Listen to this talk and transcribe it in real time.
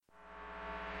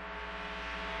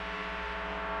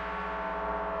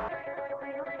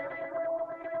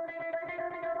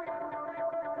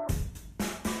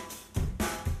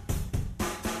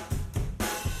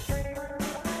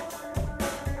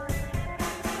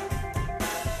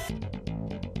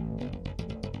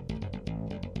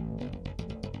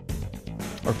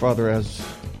Our Father, as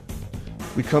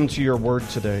we come to your word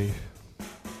today,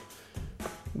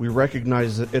 we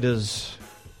recognize that it is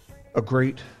a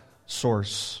great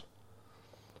source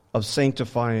of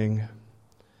sanctifying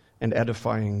and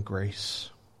edifying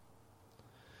grace.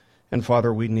 And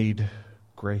Father, we need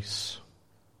grace.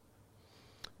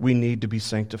 We need to be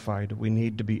sanctified. We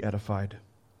need to be edified.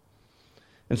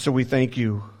 And so we thank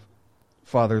you,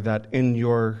 Father, that in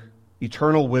your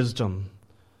eternal wisdom,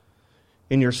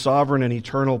 in your sovereign and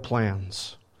eternal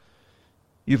plans,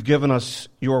 you've given us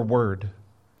your word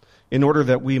in order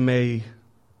that we may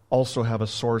also have a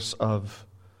source of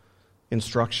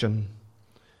instruction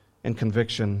and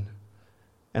conviction,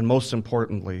 and most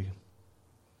importantly,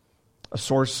 a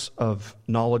source of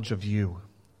knowledge of you,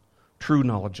 true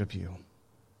knowledge of you.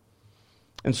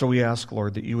 And so we ask,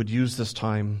 Lord, that you would use this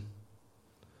time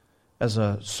as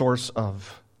a source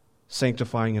of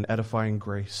sanctifying and edifying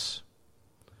grace.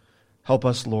 Help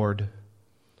us, Lord,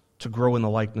 to grow in the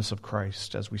likeness of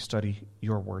Christ as we study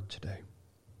your word today.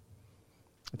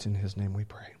 It's in his name we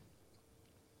pray.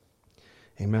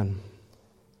 Amen.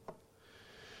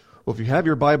 Well, if you have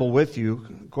your Bible with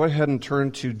you, go ahead and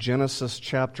turn to Genesis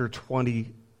chapter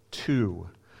 22.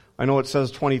 I know it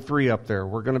says 23 up there.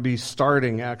 We're going to be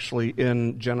starting actually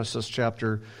in Genesis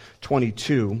chapter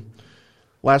 22.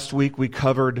 Last week we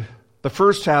covered the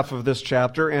first half of this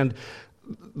chapter, and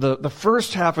the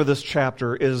first half of this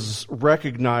chapter is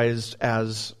recognized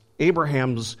as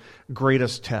Abraham's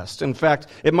greatest test. In fact,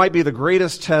 it might be the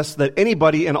greatest test that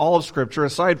anybody in all of Scripture,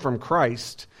 aside from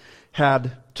Christ,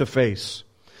 had to face.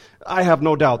 I have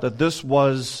no doubt that this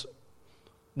was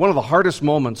one of the hardest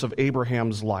moments of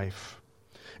Abraham's life.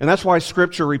 And that's why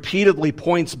Scripture repeatedly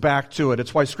points back to it.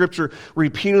 It's why Scripture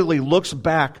repeatedly looks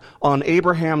back on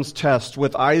Abraham's test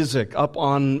with Isaac up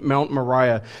on Mount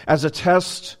Moriah as a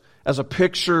test, as a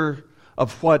picture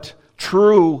of what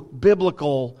true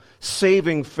biblical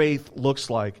saving faith looks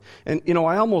like. And,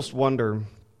 I almost wonder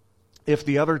if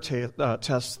the other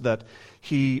tests that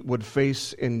he would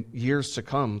face in years to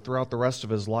come throughout the rest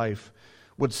of his life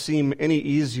would seem any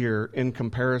easier in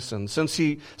comparison. Since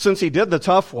he did the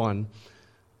tough one,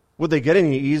 would they get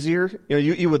any easier?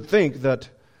 You would think that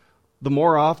the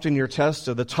more often you're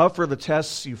tested, the tougher the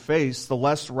tests you face, the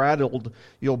less rattled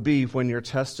you'll be when you're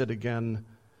tested again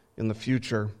in the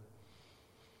future.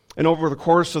 And over the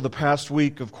course of the past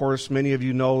week, of course, many of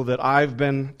you know that I've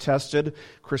been tested.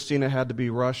 Christina had to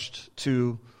be rushed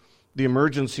to the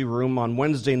emergency room on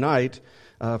Wednesday night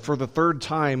for the third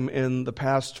time in the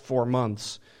past 4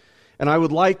 months. And I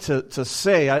would like to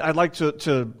say, I'd like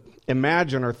to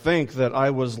imagine or think that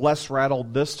I was less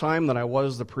rattled this time than I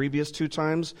was the previous 2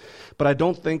 times, but I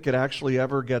don't think it actually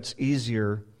ever gets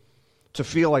easier to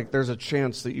feel like there's a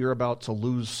chance that you're about to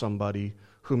lose somebody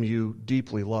whom you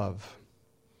deeply love.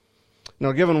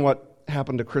 Now, given what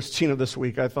happened to Christina this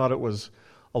week, I thought it was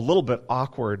a little bit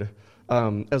awkward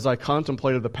as I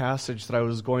contemplated the passage that I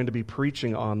was going to be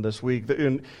preaching on this week.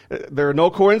 There are no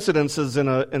coincidences in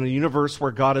a universe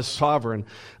where God is sovereign,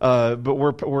 but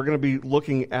we're going to be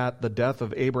looking at the death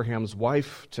of Abraham's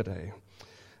wife today.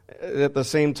 At the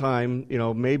same time,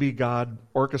 maybe God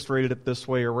orchestrated it this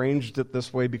way, arranged it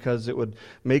this way because it would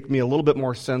make me a little bit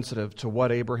more sensitive to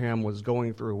what Abraham was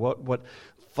going through, what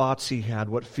thoughts he had,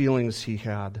 what feelings he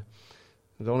had.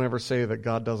 Don't ever say that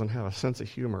God doesn't have a sense of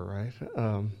humor,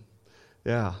 right?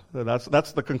 Yeah,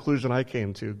 that's the conclusion I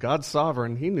came to. God's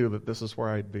sovereign. He knew that this is where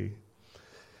I'd be.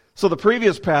 So the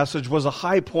previous passage was a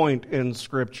high point in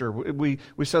Scripture. We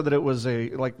said that it was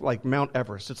like Mount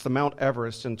Everest. It's the Mount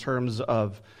Everest in terms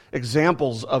of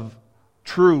examples of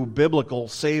true biblical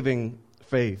saving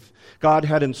faith. God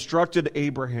had instructed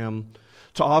Abraham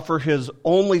to offer his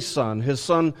only son, his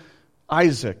son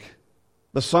Isaac,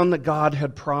 the son that God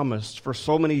had promised for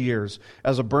so many years,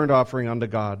 as a burnt offering unto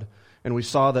God. And we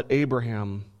saw that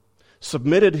Abraham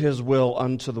submitted his will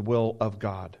unto the will of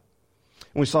God.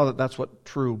 And we saw that that's what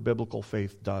true biblical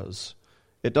faith does.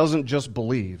 It doesn't just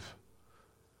believe.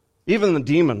 Even the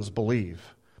demons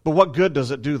believe. But what good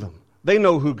does it do them? They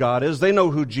know who God is. They know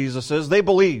who Jesus is. They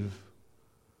believe.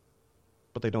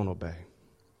 But they don't obey.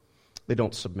 They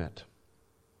don't submit.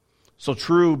 So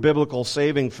true biblical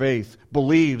saving faith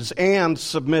believes and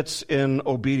submits in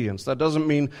obedience. That doesn't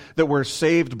mean that we're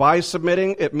saved by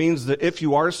submitting. It means that if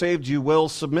you are saved, you will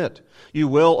submit. You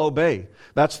will obey.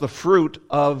 That's the fruit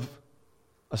of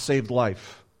a saved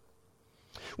life.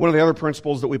 One of the other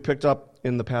principles that we picked up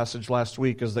in the passage last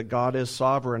week is that God is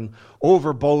sovereign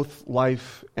over both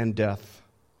life and death.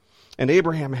 And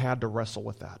Abraham had to wrestle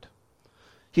with that.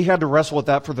 He had to wrestle with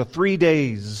that for the 3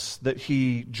 days that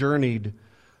he journeyed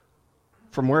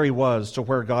from where he was to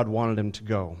where God wanted him to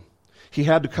go. He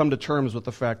had to come to terms with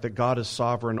the fact that God is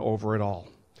sovereign over it all.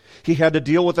 He had to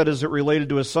deal with it as it related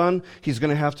to his son. He's going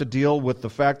to have to deal with the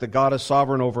fact that God is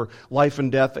sovereign over life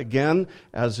and death again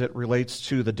as it relates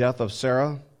to the death of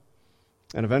Sarah.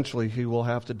 And eventually he will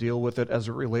have to deal with it as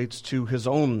it relates to his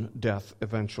own death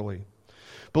eventually.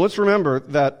 But let's remember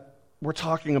that we're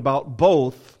talking about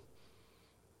both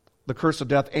the curse of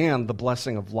death and the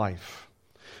blessing of life.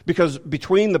 Because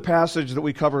between the passage that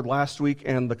we covered last week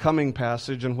and the coming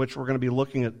passage in which we're going to be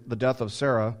looking at the death of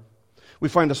Sarah, we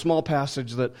find a small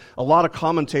passage that a lot of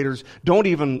commentators don't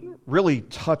even really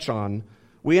touch on.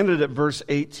 We ended at verse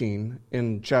 18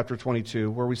 in chapter 22,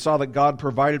 where we saw that God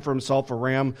provided for himself a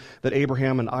ram that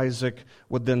Abraham and Isaac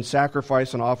would then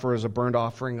sacrifice and offer as a burnt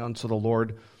offering unto the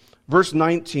Lord. Verse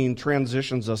 19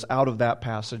 transitions us out of that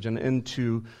passage and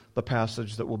into the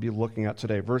passage that we'll be looking at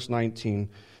today. Verse 19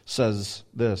 says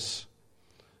this.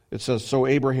 It says, "So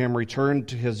Abraham returned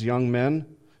to his young men,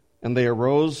 and they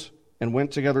arose and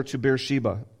went together to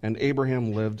Beersheba, and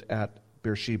Abraham lived at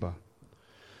Beersheba."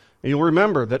 And you'll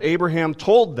remember that Abraham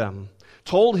told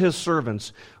his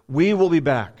servants, "We will be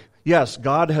back. Yes,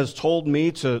 God has told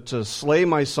me to slay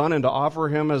my son and to offer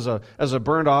him as a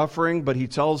burnt offering," but he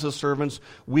tells his servants,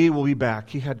 "We will be back."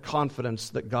 He had confidence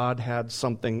that God had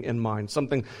something in mind,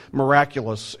 something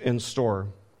miraculous in store.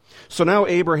 So now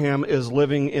Abraham is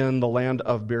living in the land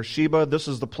of Beersheba. This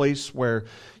is the place where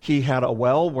he had a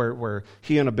well, where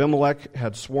he and Abimelech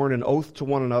had sworn an oath to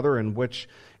one another in which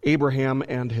Abraham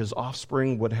and his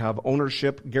offspring would have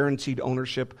ownership, guaranteed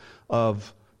ownership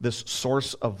of this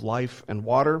source of life and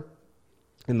water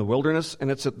in the wilderness. And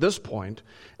it's at this point,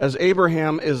 as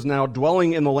Abraham is now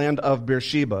dwelling in the land of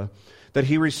Beersheba, that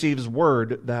he receives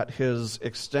word that his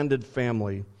extended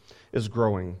family is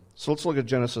growing. So let's look at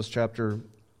Genesis chapter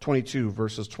 22,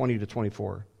 verses 20 to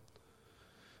 24.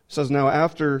 It says, "Now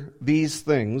after these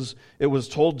things it was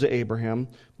told to Abraham,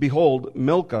 Behold,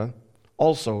 Milcah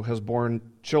also has borne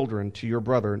children to your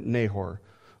brother Nahor.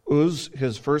 Uz,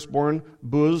 his firstborn,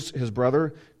 Buz, his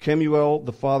brother, Kemuel,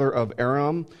 the father of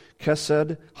Aram,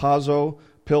 Kesed, Hazo,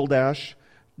 Pildash,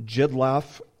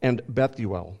 Jidlaph, and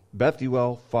Bethuel.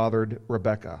 Bethuel fathered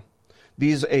Rebekah.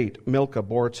 These 8 Milcah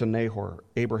bore to Nahor,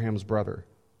 Abraham's brother.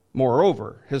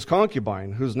 Moreover, his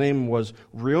concubine, whose name was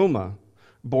Reumah,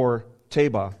 bore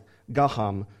Teba,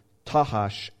 Gaham,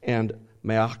 Tahash, and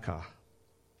Maacah."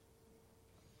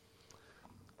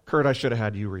 Kurt, I should have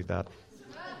had you read that.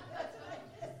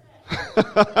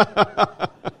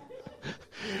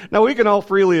 Now, we can all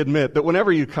freely admit that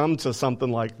whenever you come to something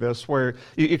like this, where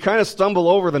you kind of stumble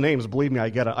over the names, believe me, I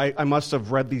get it. I must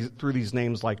have read through these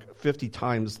names like 50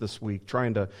 times this week,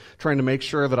 trying to make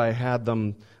sure that I had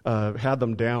them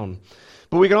down.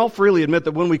 But we can all freely admit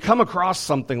that when we come across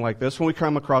something like this, when we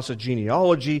come across a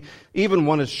genealogy, even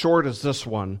one as short as this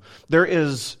one, there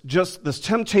is just this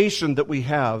temptation that we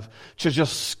have to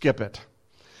just skip it.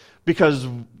 Because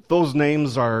those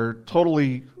names are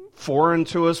totally foreign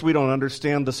to us. We don't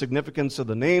understand the significance of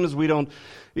the names. We don't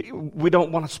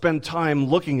want to spend time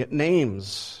looking at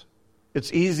names.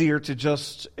 It's easier to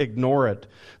just ignore it.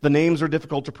 The names are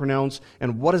difficult to pronounce,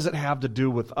 and what does it have to do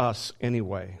with us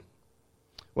anyway?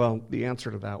 Well, the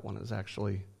answer to that one is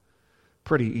actually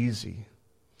pretty easy.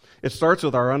 It starts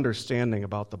with our understanding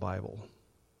about the Bible,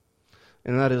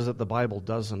 and that is that the Bible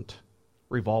doesn't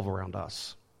revolve around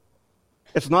us.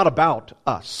 It's not about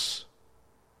us.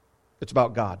 It's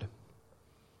about God.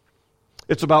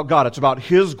 It's about God. It's about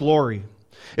His glory.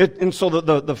 And so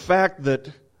the fact that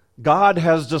God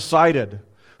has decided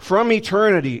from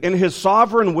eternity in His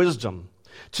sovereign wisdom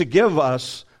to give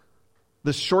us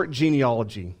this short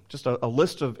genealogy, just a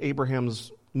list of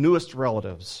Abraham's newest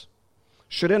relatives,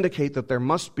 should indicate that there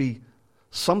must be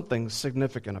something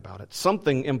significant about it,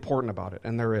 something important about it,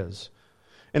 and there is.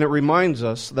 And it reminds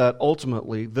us that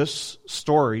ultimately this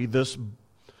story, this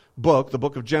book, the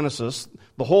book of Genesis,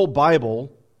 the whole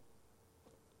Bible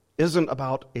isn't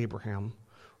about Abraham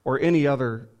or any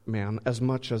other man as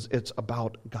much as it's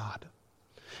about God.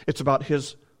 It's about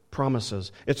His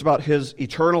promises. It's about His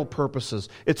eternal purposes.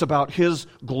 It's about His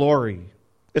glory.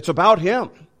 It's about Him.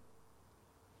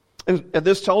 And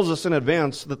this tells us in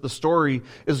advance that the story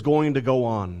is going to go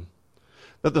on.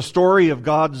 That the story of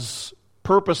God's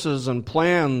purposes and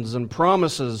plans and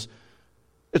promises,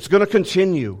 it's going to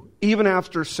continue even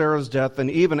after Sarah's death and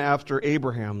even after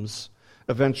Abraham's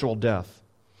eventual death.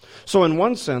 So in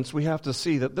one sense, we have to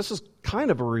see that this is kind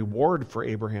of a reward for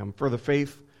Abraham for the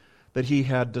faith that he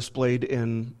had displayed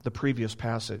in the previous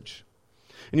passage.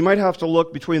 And you might have to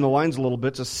look between the lines a little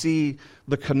bit to see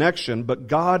the connection, but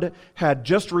God had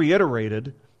just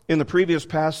reiterated in the previous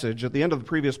passage, at the end of the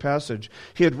previous passage,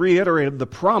 he had reiterated the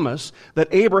promise that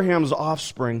Abraham's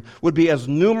offspring would be as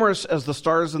numerous as the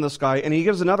stars in the sky, and he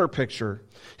gives another picture.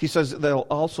 He says they'll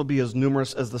also be as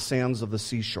numerous as the sands of the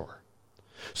seashore.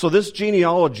 So this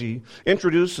genealogy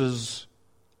introduces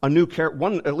at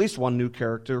least one new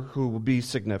character who will be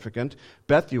significant,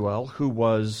 Bethuel, who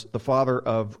was the father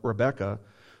of Rebekah,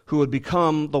 who would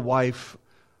become the wife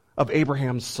of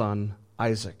Abraham's son,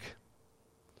 Isaac.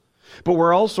 But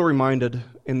we're also reminded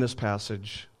in this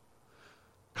passage,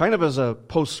 kind of as a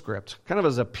postscript, kind of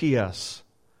as a PS,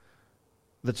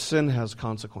 that sin has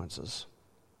consequences.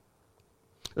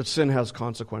 That sin has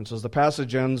consequences. The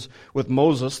passage ends with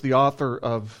Moses, the author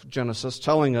of Genesis,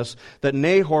 telling us that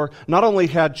Nahor not only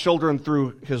had children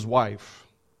through his wife,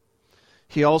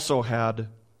 he also had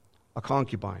a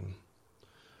concubine.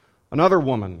 Another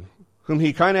woman whom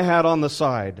he kind of had on the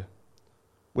side,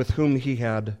 with whom he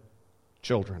had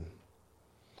children.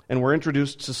 And we're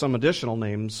introduced to some additional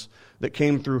names that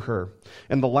came through her.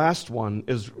 And the last one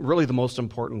is really the most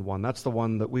important one. That's the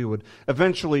one that we would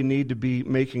eventually need to be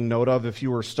making note of if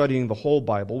you were studying the whole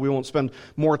Bible. We won't spend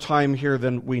more time here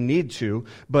than we need to,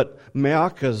 but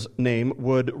Maacah's name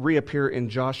would reappear in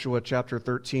Joshua chapter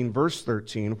 13, verse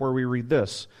 13, where we read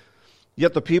this: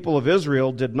 "Yet the people of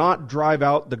Israel did not drive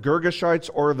out the Girgashites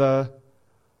or the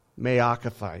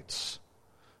Maacathites,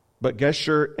 but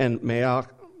Geshur and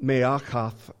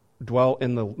Maacath dwell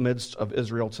in the midst of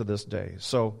Israel to this day."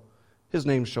 So his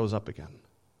name shows up again.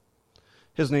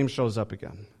 His name shows up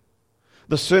again.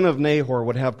 The sin of Nahor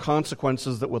would have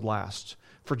consequences that would last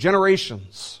for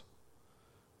generations.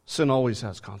 Sin always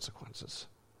has consequences.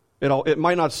 It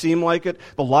might not seem like it.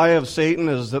 The lie of Satan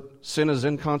is that sin is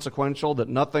inconsequential, that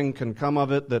nothing can come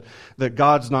of it, that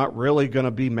God's not really going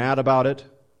to be mad about it.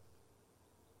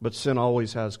 But sin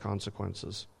always has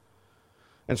consequences.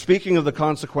 And speaking of the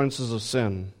consequences of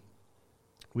sin,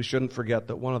 we shouldn't forget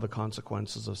that one of the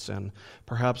consequences of sin,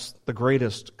 perhaps the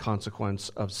greatest consequence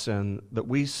of sin that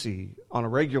we see on a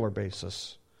regular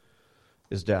basis,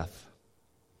 is death.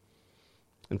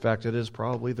 In fact, it is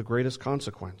probably the greatest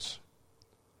consequence.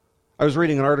 I was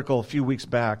reading an article a few weeks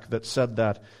back that said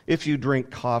that if you drink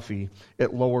coffee,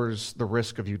 it lowers the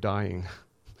risk of you dying.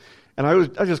 And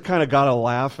I just kind of got a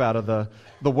laugh out of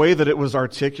the way that it was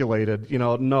articulated.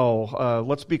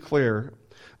 Let's be clear.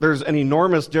 There's an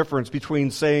enormous difference between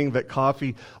saying that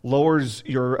coffee lowers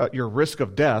your risk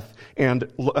of death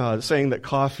and saying that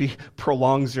coffee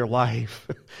prolongs your life.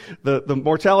 The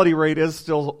mortality rate is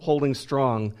still holding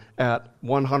strong at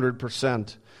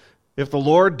 100%. If the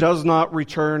Lord does not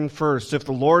return first, if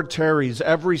the Lord tarries,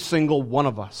 every single one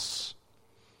of us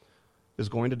is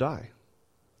going to die.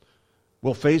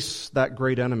 We'll face that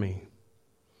great enemy,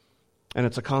 and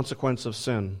it's a consequence of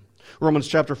sin. Romans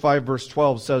chapter 5, verse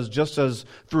 12 says, "Just as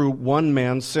through one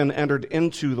man sin entered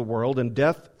into the world, and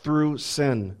death through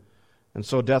sin, and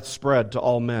so death spread to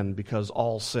all men because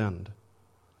all sinned."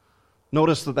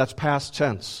 Notice that that's past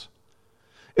tense.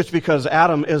 It's because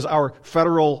Adam is our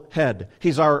federal head.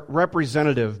 He's our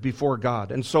representative before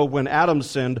God. And so when Adam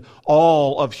sinned,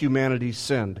 all of humanity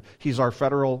sinned. He's our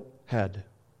federal head.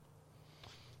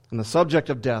 And the subject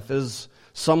of death is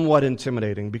somewhat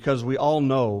intimidating because we all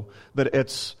know that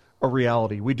it's a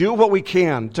reality. We do what we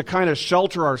can to kind of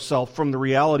shelter ourselves from the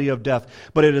reality of death,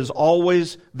 but it is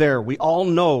always there. We all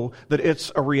know that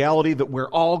it's a reality that we're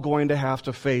all going to have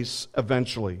to face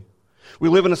eventually. We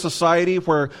live in a society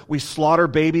where we slaughter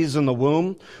babies in the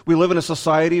womb. We live in a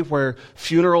society where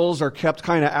funerals are kept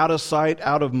kind of out of sight,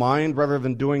 out of mind, rather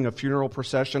than doing a funeral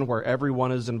procession where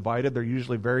everyone is invited. They're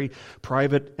usually very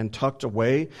private and tucked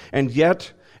away. And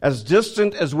yet, as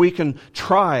distant as we can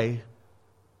try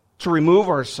to remove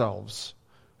ourselves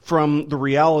from the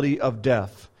reality of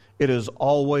death, it is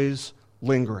always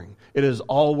lingering. It is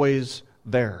always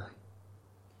there.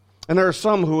 And there are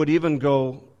some who would even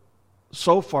go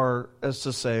so far as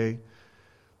to say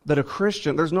that a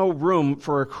Christian, there's no room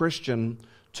for a Christian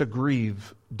to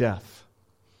grieve death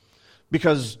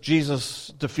because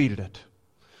Jesus defeated it.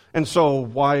 And so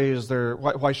why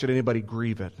should anybody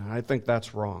grieve it? And I think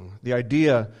that's wrong. The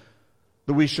idea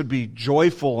that we should be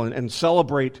joyful and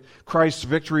celebrate Christ's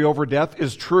victory over death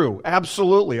is true.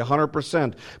 Absolutely,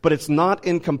 100%. But it's not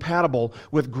incompatible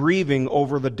with grieving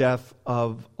over the death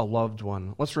of a loved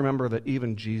one. Let's remember that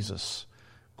even Jesus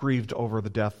grieved over the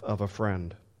death of a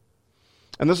friend.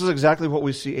 And this is exactly what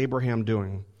we see Abraham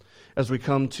doing as we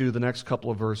come to the next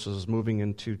couple of verses, moving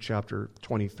into chapter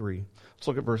 23. Let's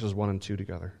look at verses 1 and 2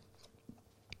 together.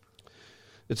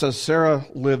 It says, Sarah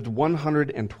lived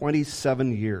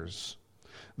 127 years.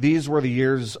 These were the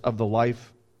years of the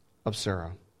life of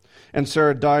Sarah. And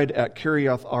Sarah died at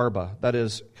Kiriath Arba, that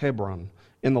is Hebron,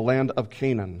 in the land of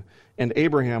Canaan. And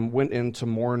Abraham went in to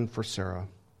mourn for Sarah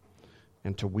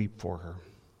and to weep for her.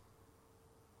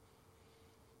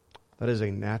 That is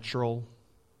a natural,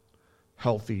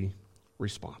 healthy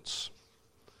response.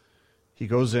 He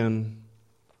goes in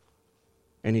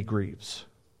and he grieves.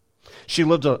 She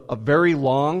lived a very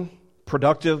long,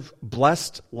 productive,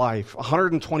 blessed life,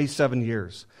 127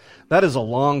 years. That is a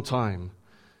long time.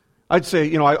 I'd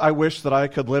say, I wish that I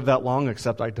could live that long,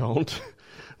 except I don't.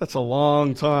 That's a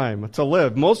long time to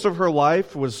live. Most of her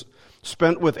life was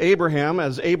spent with Abraham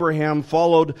as Abraham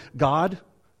followed God,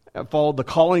 followed the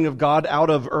calling of God out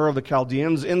of Ur of the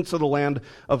Chaldeans into the land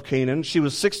of Canaan. She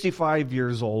was 65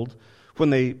 years old when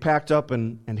they packed up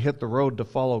and hit the road to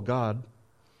follow God.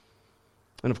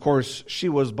 And of course, she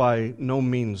was by no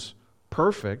means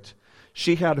perfect.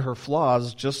 She had her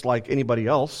flaws just like anybody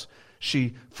else.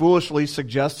 She foolishly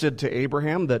suggested to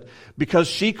Abraham that because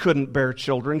she couldn't bear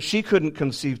children, she couldn't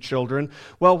conceive children,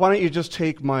 well, why don't you just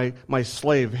take my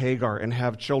slave Hagar and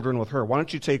have children with her? Why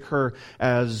don't you take her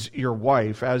as your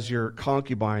wife, as your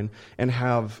concubine, and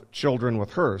have children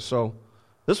with her? So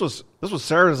this was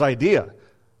Sarah's idea,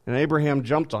 and Abraham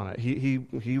jumped on it.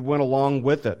 He went along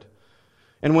with it.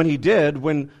 And when he did,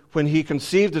 when he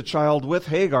conceived a child with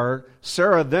Hagar,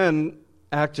 Sarah then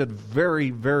acted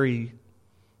very, very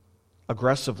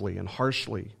aggressively and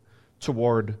harshly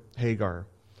toward Hagar.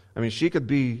 I mean, she could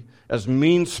be as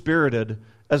mean-spirited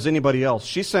as anybody else.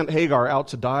 She sent Hagar out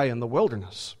to die in the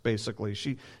wilderness, basically.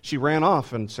 She ran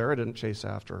off, and Sarah didn't chase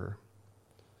after her.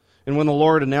 And when the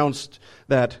Lord announced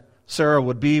that Sarah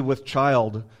would be with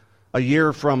child a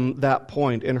year from that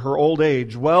point, in her old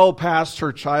age, well past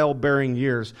her childbearing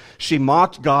years, she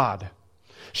mocked God.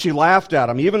 She laughed at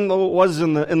him. Even though it was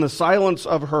in the silence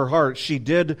of her heart, she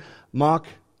did mock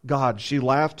God. She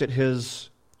laughed at his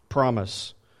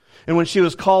promise. And when she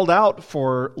was called out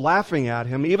for laughing at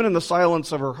him, even in the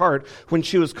silence of her heart, when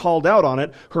she was called out on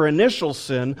it, her initial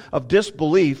sin of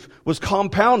disbelief was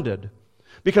compounded.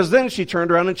 Because then she turned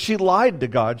around and she lied to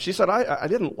God. She said, I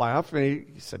didn't laugh. And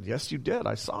he said, yes, you did.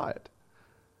 I saw it.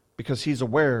 Because he's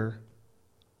aware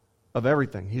of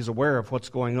everything. He's aware of what's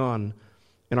going on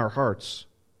in our hearts.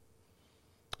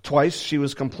 Twice she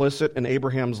was complicit in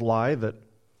Abraham's lie that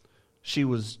she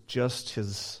was just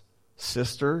his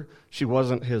sister. She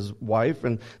wasn't his wife,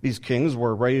 and these kings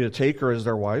were ready to take her as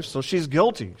their wife, so she's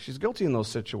guilty. She's guilty in those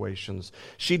situations.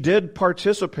 She did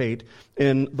participate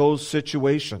in those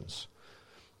situations.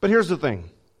 But here's the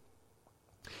thing.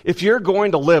 If you're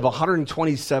going to live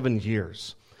 127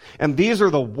 years, and these are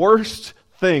the worst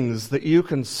things that you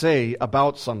can say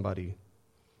about somebody,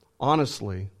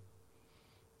 honestly,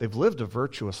 they've lived a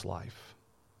virtuous life.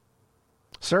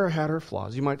 Sarah had her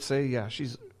flaws. You might say, yeah,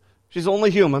 she's only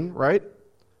human, right?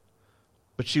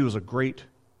 But she was a great,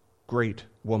 great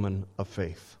woman of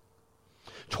faith.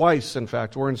 Twice, in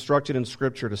fact, we're instructed in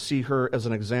Scripture to see her as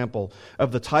an example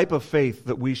of the type of faith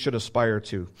that we should aspire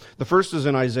to. The first is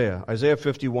in Isaiah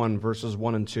 51, verses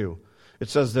 1 and 2. It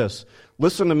says this,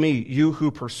 "Listen to me, you who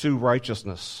pursue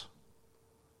righteousness."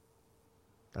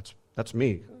 That's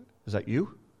me. Is that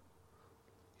you?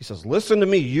 He says, "Listen to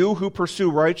me, you who pursue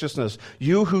righteousness,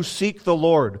 you who seek the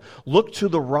Lord. Look to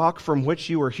the rock from which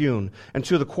you were hewn, and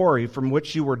to the quarry from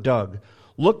which you were dug.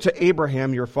 Look to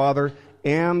Abraham your father,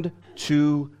 and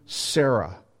to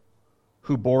Sarah,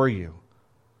 who bore you.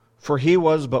 For he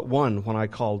was but one when I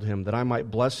called him, that I might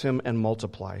bless him and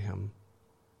multiply him."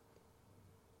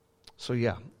 So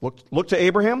yeah, look to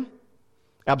Abraham?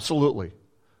 Absolutely.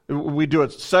 We do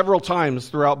it several times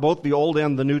throughout both the Old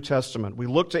and the New Testament. We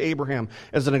look to Abraham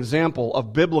as an example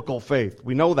of biblical faith.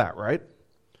 We know that, right?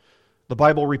 The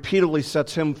Bible repeatedly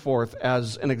sets him forth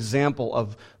as an example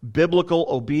of biblical,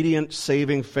 obedient,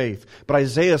 saving faith. But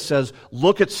Isaiah says,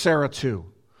 look at Sarah too.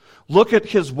 Look at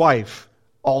his wife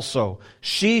also.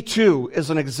 She too is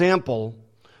an example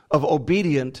of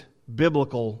obedient,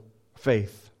 biblical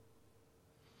faith.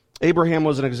 Abraham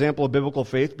was an example of biblical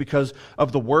faith because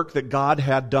of the work that God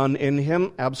had done in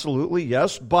him. Absolutely,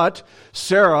 yes. But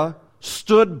Sarah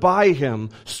stood by him,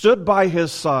 stood by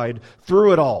his side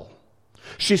through it all.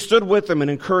 She stood with him and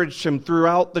encouraged him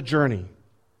throughout the journey.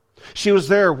 She was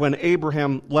there when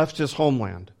Abraham left his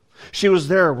homeland. She was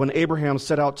there when Abraham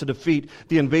set out to defeat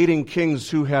the invading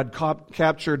kings who had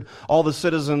captured all the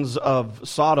citizens of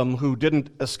Sodom who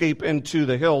didn't escape into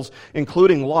the hills,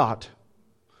 including Lot.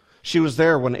 She was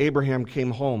there when Abraham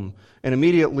came home and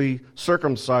immediately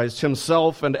circumcised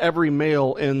himself and every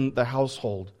male in the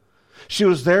household. She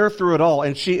was there through it all,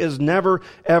 and she is never,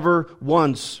 ever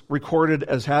once recorded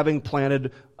as having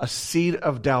planted a seed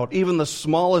of doubt, even the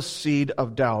smallest seed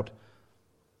of doubt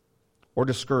or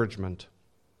discouragement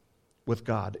with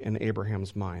God in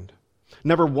Abraham's mind.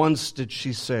 Never once did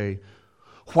she say,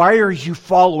 "Why are you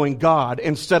following God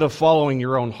instead of following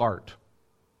your own heart?"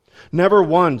 Never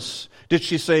once did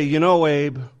she say, "You know,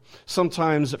 Abe,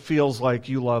 sometimes it feels like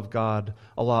you love God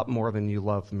a lot more than you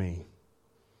love me."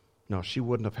 No, she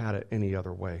wouldn't have had it any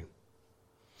other way.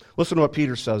 Listen to what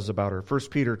Peter says about her.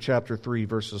 1 Peter chapter 3,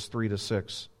 verses 3 to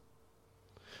 6.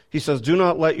 He says, "Do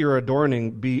not let your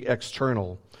adorning be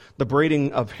external, the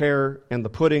braiding of hair and the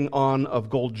putting on of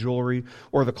gold jewelry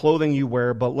or the clothing you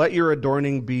wear, but let your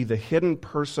adorning be the hidden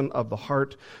person of the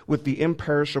heart with the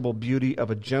imperishable beauty of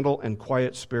a gentle and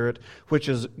quiet spirit, which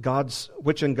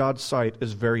in God's sight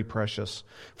is very precious.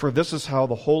 For this is how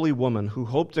the holy woman who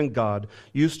hoped in God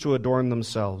used to adorn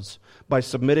themselves, by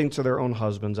submitting to their own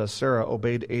husbands, as Sarah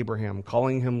obeyed Abraham,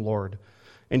 calling him Lord.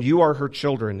 And you are her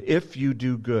children, if you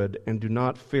do good and do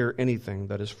not fear anything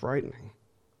that is frightening."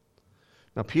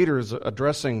 Now, Peter is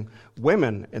addressing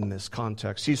women in this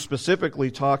context. He's specifically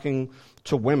talking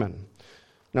to women.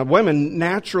 Now, women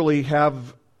naturally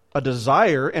have a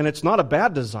desire, and it's not a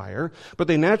bad desire, but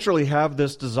they naturally have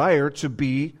this desire to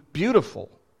be beautiful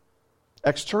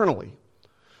externally.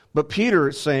 But Peter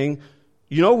is saying,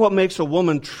 you know what makes a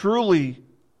woman truly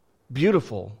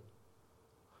beautiful?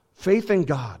 Faith in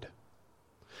God.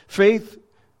 Faith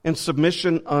and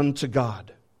submission unto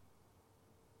God.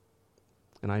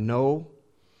 And I know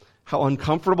how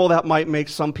uncomfortable that might make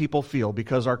some people feel,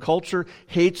 because our culture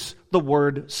hates the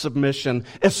word submission,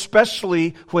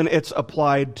 especially when it's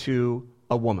applied to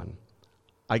a woman.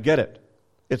 I get it.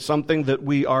 It's something that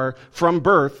we are, from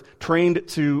birth, trained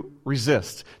to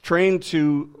resist, trained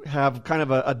to have kind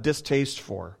of a distaste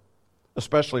for,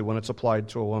 especially when it's applied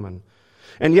to a woman.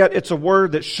 And yet it's a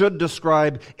word that should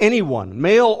describe anyone,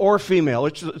 male or female.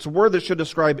 It's a word that should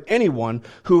describe anyone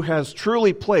who has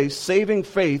truly placed saving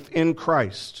faith in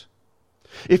Christ.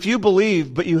 If you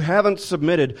believe but you haven't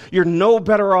submitted, you're no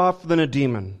better off than a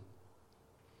demon.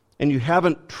 And you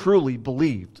haven't truly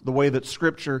believed the way that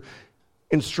Scripture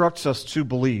instructs us to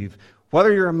believe,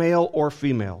 whether you're a male or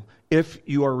female, if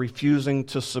you are refusing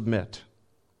to submit.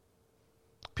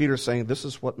 Peter's saying this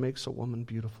is what makes a woman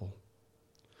beautiful.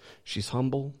 She's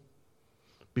humble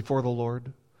before the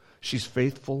Lord. She's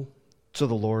faithful to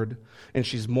the Lord. And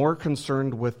she's more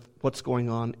concerned with what's going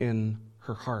on in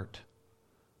her heart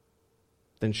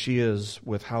than she is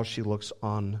with how she looks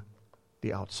on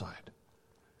the outside.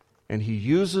 And he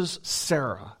uses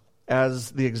Sarah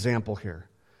as the example here.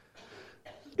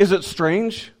 Is it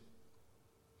strange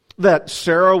that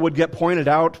Sarah would get pointed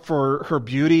out for her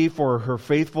beauty, for her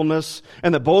faithfulness,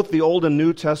 and that both the Old and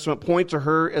New Testament point to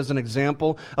her as an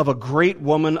example of a great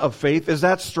woman of faith? Is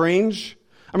that strange?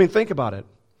 I mean, think about it.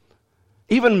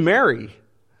 Even Mary,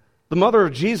 the mother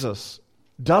of Jesus,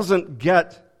 doesn't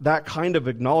get that kind of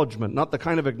acknowledgement, not the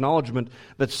kind of acknowledgement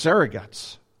that Sarah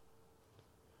gets.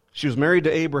 She was married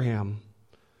to Abraham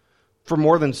for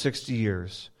more than 60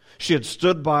 years. She had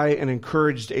stood by and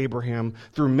encouraged Abraham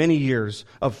through many years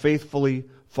of faithfully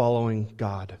following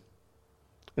God.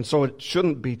 And so it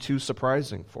shouldn't be too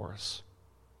surprising for us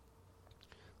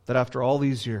that after all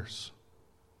these years,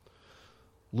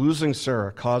 losing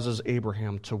Sarah causes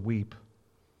Abraham to weep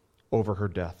over her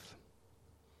death.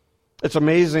 It's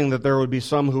amazing that there would be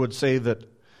some who would say that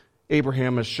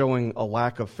Abraham is showing a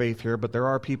lack of faith here, but there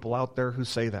are people out there who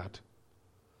say that.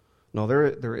 No,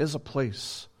 there is a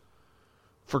place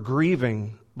for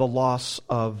grieving the loss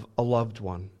of a loved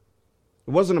one.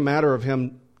 It wasn't a matter of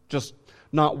him just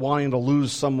not wanting to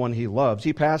lose someone he loved.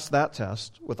 He passed that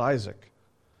test with Isaac.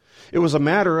 It was a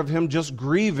matter of him just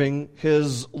grieving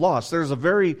his loss. There's a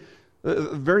very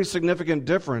significant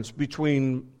difference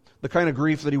between the kind of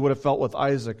grief that he would have felt with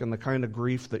Isaac and the kind of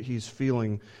grief that he's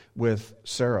feeling with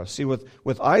Sarah. See,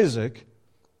 with Isaac,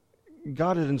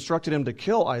 God had instructed him to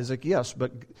kill Isaac, yes,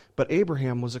 but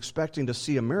Abraham was expecting to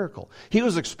see a miracle. He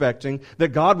was expecting that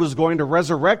God was going to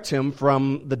resurrect him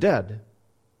from the dead.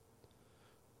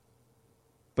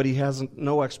 But he has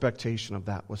no expectation of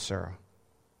that with Sarah.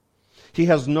 He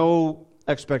has no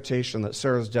expectation that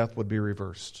Sarah's death would be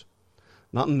reversed.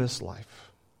 Not in this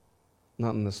life.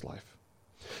 Not in this life.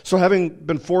 So having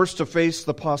been forced to face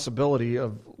the possibility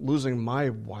of losing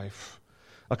my wife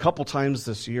a couple times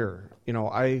this year,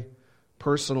 I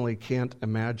personally can't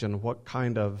imagine what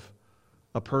kind of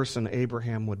a person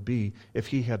Abraham would be if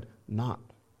he had not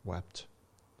wept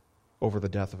over the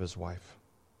death of his wife.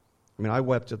 I mean, I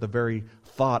wept at the very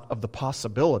thought of the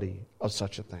possibility of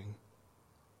such a thing.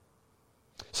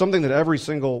 Something that every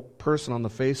single person on the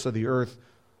face of the earth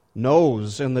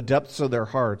knows in the depths of their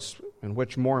hearts, and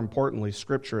which, more importantly,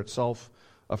 Scripture itself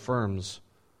affirms,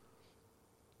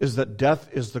 is that death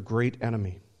is the great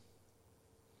enemy.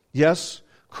 Yes,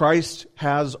 Christ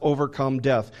has overcome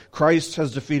death. Christ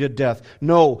has defeated death.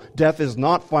 No, death is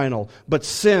not final. But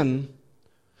sin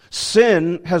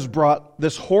has brought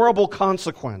this horrible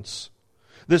consequence,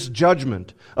 this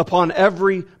judgment, upon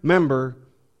every member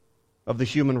of the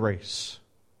human race.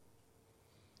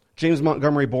 James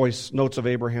Montgomery Boyce notes of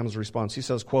Abraham's response. He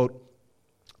says, quote,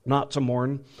 "Not to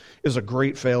mourn is a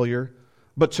great failure,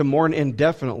 but to mourn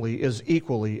indefinitely is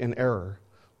equally an error.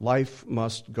 Life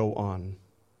must go on."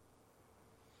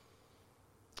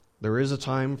 There is a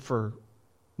time for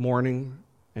mourning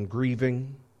and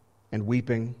grieving and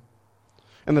weeping.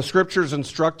 And the Scriptures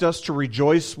instruct us to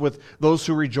rejoice with those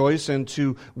who rejoice and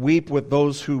to weep with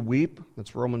those who weep.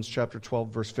 That's Romans chapter 12,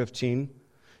 verse 15.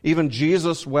 Even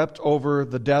Jesus wept over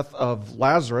the death of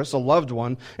Lazarus, a loved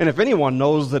one. And if anyone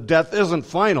knows that death isn't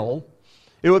final,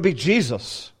 it would be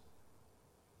Jesus.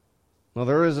 Now,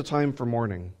 there is a time for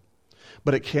mourning,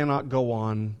 but it cannot go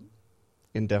on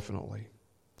indefinitely.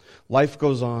 Life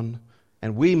goes on,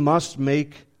 and we must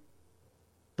make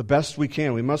the best we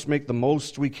can. We must make the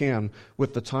most we can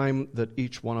with the time that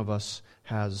each one of us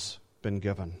has been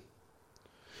given.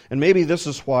 And maybe this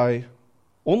is why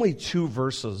only 2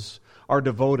 verses are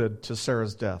devoted to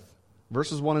Sarah's death.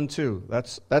 Verses 1 and 2.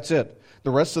 That's it.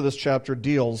 The rest of this chapter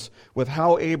deals with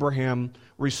how Abraham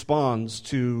responds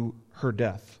to her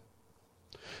death.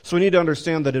 So we need to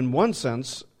understand that in one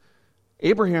sense,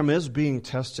 Abraham is being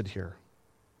tested here.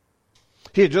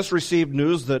 He had just received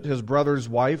news that his brother's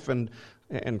wife and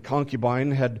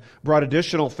concubine had brought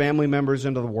additional family members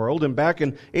into the world. And back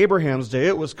in Abraham's day,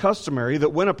 it was customary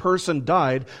that when a person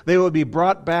died, they would be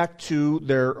brought back to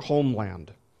their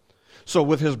homeland. So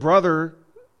with his brother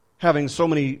having so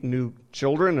many new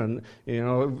children and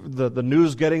the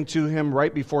news getting to him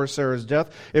right before Sarah's death,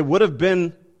 it would have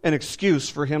been an excuse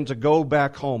for him to go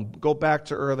back home, go back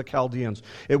to Ur of the Chaldeans.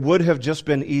 It would have just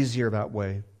been easier that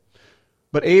way.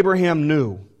 But Abraham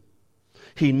knew,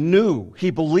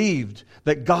 he believed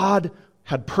that God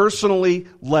had personally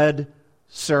led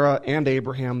Sarah and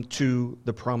Abraham to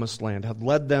the promised land, had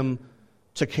led them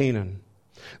to Canaan.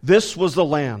 This was the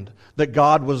land that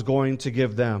God was going to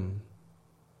give them.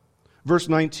 Verse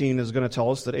 19 is going to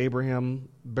tell us that Abraham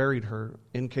buried her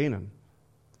in Canaan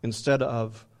instead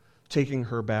of taking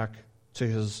her back to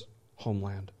his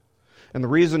homeland. And the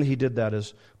reason he did that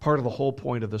is part of the whole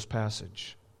point of this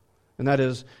passage. And that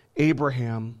is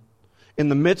Abraham, in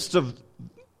the midst of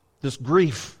this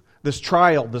grief, this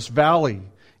trial, this valley,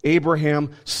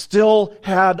 Abraham still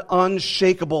had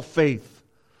unshakable faith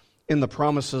in the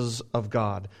promises of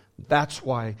God. That's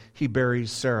why he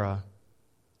buries Sarah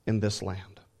in this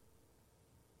land.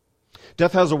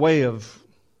 Death has a way of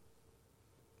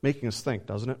making us think,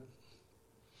 doesn't it?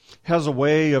 It has a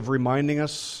way of reminding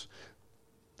us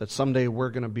that someday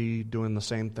we're going to be doing the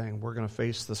same thing. We're going to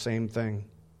face the same thing.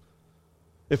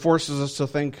 It forces us to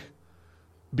think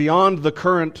beyond the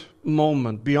current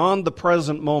moment, beyond the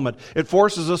present moment. It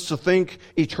forces us to think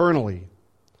eternally.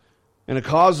 And it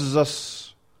causes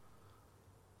us,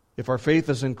 if our faith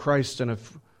is in Christ and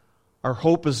if our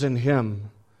hope is in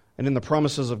Him and in the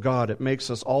promises of God, it makes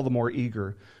us all the more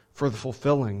eager for the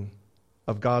fulfilling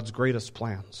of God's greatest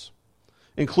plans,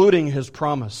 including His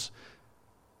promise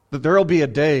that there will be a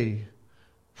day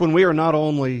when we are not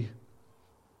only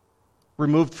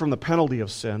removed from the penalty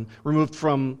of sin, removed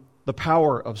from the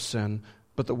power of sin,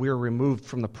 but that we are removed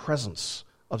from the presence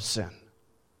of sin,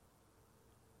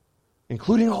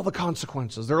 including all the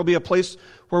consequences. There will be a place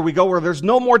where we go where there's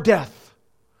no more death,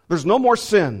 there's no more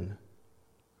sin.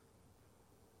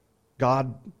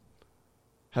 God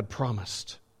had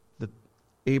promised that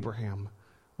Abraham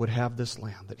would have this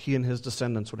land, that he and his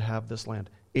descendants would have this land.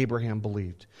 Abraham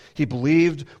believed. He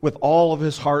believed with all of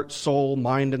his heart, soul,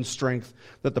 mind, and strength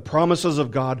that the promises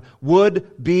of God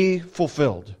would be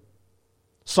fulfilled.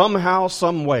 Somehow,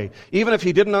 some way. Even if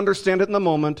he didn't understand it in the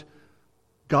moment,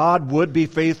 God would be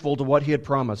faithful to what he had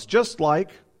promised. Just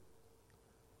like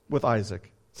with Isaac.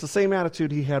 It's the same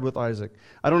attitude he had with Isaac.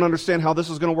 I don't understand how this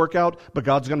is going to work out, but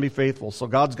God's going to be faithful. So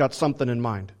God's got something in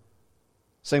mind.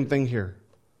 Same thing here.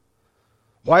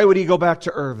 Why would he go back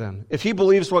to Ur then? If he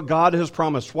believes what God has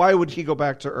promised, why would he go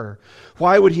back to Ur?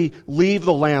 Why would he leave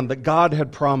the land that God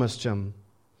had promised him?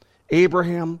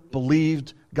 Abraham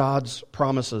believed God's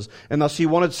promises, and thus he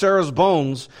wanted Sarah's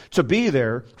bones to be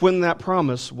there when that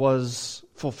promise was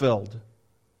fulfilled.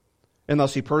 And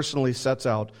thus he personally sets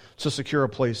out to secure a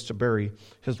place to bury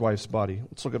his wife's body.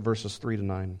 Let's look at verses 3 to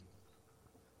 9.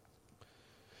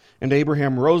 And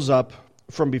Abraham rose up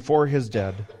from before his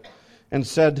dead and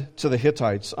said to the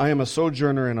Hittites, I am a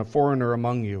sojourner and a foreigner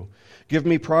among you. Give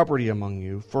me property among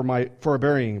you for a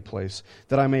burying place,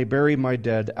 that I may bury my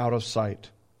dead out of sight.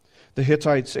 The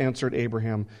Hittites answered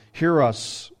Abraham, "Hear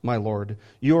us, my lord.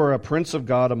 You are a prince of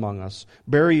God among us.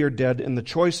 Bury your dead in the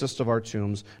choicest of our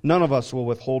tombs. None of us will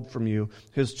withhold from you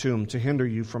his tomb to hinder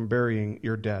you from burying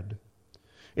your dead."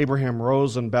 Abraham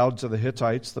rose and bowed to the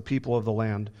Hittites, the people of the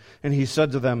land. And he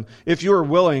said to them, "If you are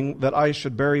willing that I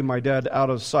should bury my dead out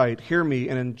of sight, hear me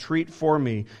and entreat for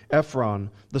me Ephron,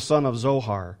 the son of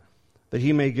Zohar, that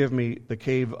he may give me the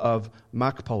cave of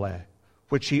Machpelah,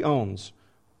 which he owns.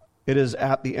 It is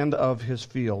at the end of his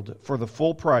field. For the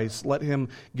full price, let him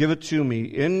give it to me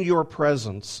in your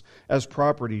presence as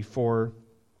property for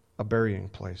a burying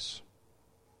place."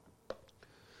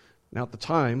 Now at the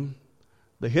time,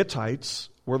 the Hittites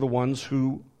were the ones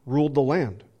who ruled the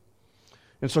land.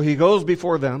 And so he goes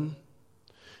before them,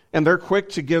 and they're quick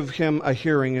to give him a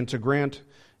hearing and to grant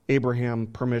Abraham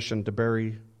permission to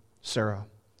bury Sarah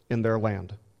in their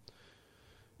land.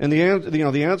 And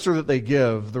the answer that they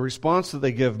give, the response that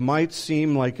they give might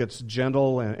seem like it's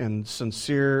gentle and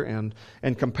sincere and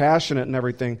compassionate and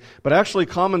everything, but actually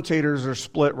commentators are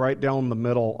split right down the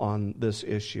middle on this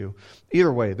issue.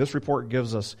 Either way, this report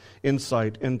gives us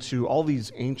insight into all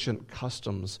these ancient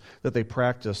customs that they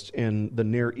practiced in the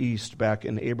Near East back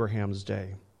in Abraham's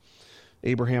day.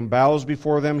 Abraham bows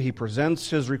before them, he presents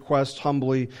his request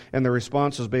humbly, and their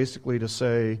response is basically to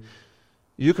say,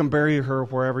 "You can bury her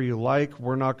wherever you like.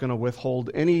 We're not going to withhold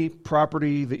any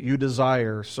property that you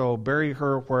desire, so bury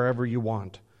her wherever you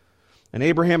want." And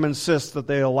Abraham insists that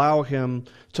they allow him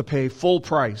to pay full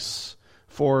price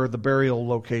for the burial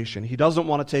location. He doesn't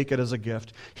want to take it as a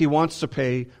gift. He wants to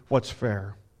pay what's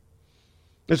fair.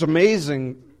 It's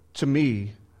amazing to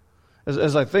me,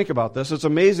 as I think about this, it's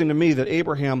amazing to me that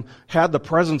Abraham had the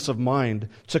presence of mind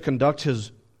to conduct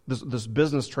this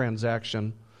business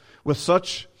transaction with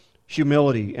such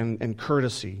humility and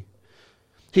courtesy.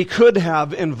 He could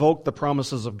have invoked the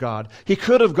promises of God. He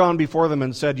could have gone before them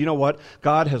and said, "You know what?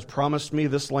 God has promised me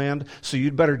this land, so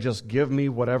you'd better just give me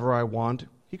whatever I want."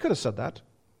 He could have said that.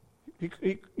 He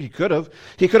could have.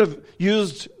 He could have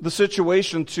used the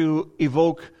situation to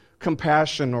evoke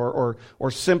compassion or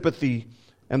sympathy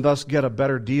and thus get a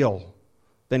better deal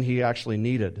than he actually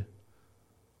needed.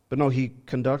 But no, he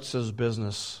conducts his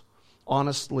business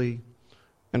honestly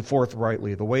and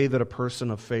forthrightly, the way that a person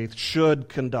of faith should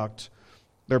conduct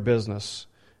their business,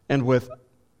 and with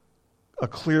a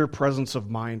clear presence of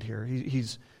mind here.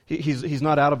 He's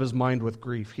not out of his mind with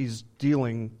grief. He's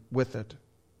dealing with it.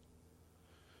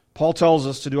 Paul tells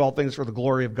us to do all things for the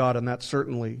glory of God, and that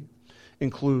certainly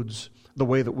includes the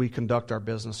way that we conduct our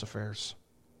business affairs.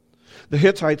 The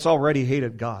Hittites already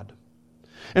hated God.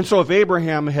 And so if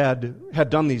Abraham had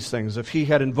done these things, if he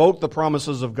had invoked the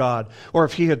promises of God, or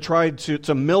if he had tried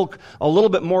to milk a little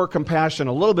bit more compassion,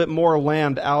 a little bit more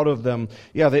land out of them,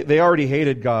 they already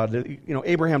hated God.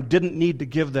 Abraham didn't need to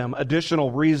give them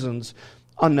additional reasons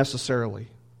unnecessarily.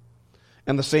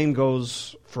 And the same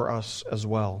goes for us as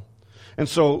well. And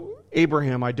so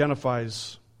Abraham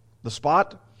identifies the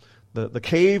spot, the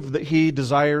cave that he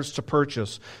desires to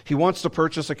purchase. He wants to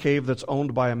purchase a cave that's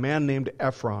owned by a man named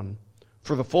Ephron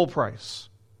for the full price.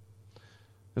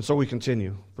 And so we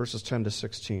continue, verses 10 to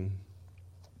 16.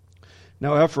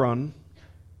 Now Ephron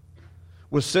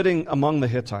was sitting among the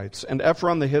Hittites, and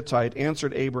Ephron the Hittite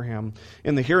answered Abraham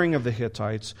in the hearing of the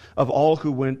Hittites, of all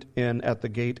who went in at the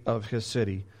gate of his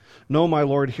city, "No, my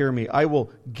lord, hear me. I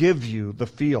will give you the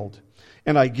field,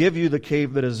 and I give you the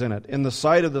cave that is in it. In the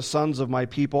sight of the sons of my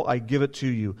people I give it to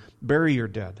you. Bury your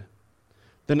dead."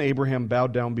 Then Abraham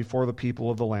bowed down before the people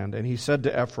of the land, and he said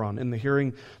to Ephron in the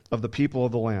hearing of the people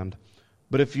of the land,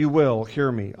 "But if you will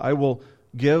hear me, I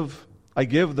give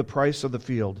the price of the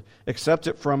field. Accept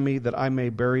it from me, that I may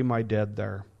bury my dead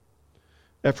there."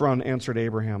 Ephron answered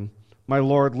Abraham, "My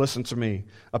lord, listen to me.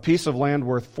 A piece of land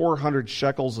worth 400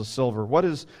 shekels of silver. What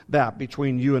is that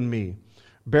between you and me?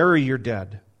 Bury your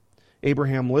dead."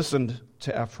 Abraham listened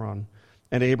to Ephron,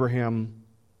 and Abraham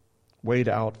weighed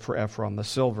out for Ephron the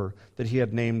silver that he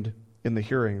had named in the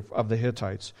hearing of the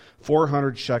Hittites,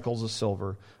 400 shekels of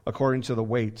silver, according to the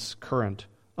weights current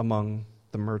among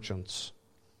the merchants.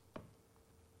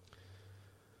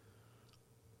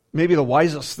 Maybe the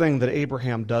wisest thing that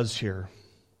Abraham does here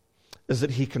is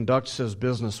that he conducts his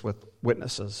business with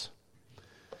witnesses.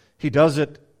 He does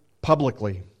it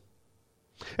publicly.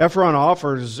 Ephron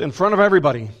offers in front of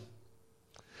everybody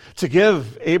to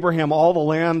give Abraham all the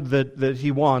land that he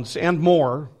wants and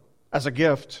more as a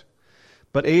gift.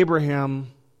 But Abraham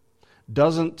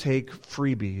doesn't take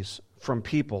freebies from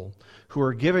people who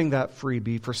are giving that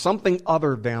freebie for something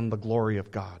other than the glory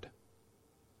of God.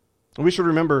 And we should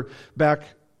remember back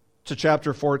to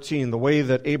chapter 14, the way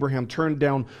that Abraham turned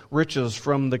down riches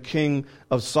from the king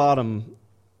of Sodom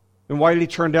And why did he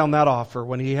turn down that offer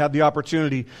when he had the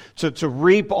opportunity to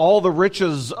reap all the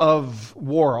riches of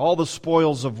war, all the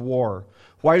spoils of war?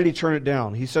 Why did he turn it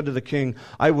down? He said to the king,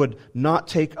 I would not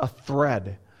take a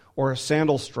thread or a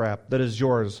sandal strap that is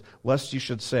yours, lest you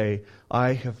should say,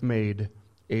 I have made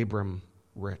Abram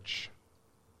rich.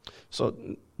 So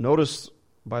notice,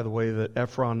 by the way, that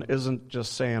Ephron isn't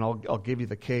just saying, I'll give you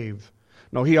the cave.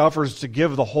 No, he offers to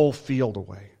give the whole field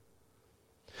away.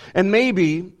 And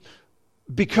maybe,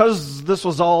 because this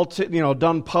was all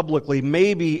done publicly,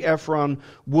 maybe Ephron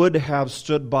would have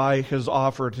stood by his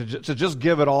offer to just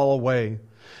give it all away.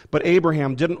 But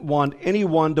Abraham didn't want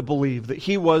anyone to believe that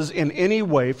he was in any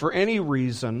way, for any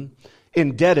reason,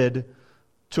 indebted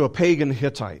to a pagan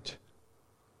Hittite.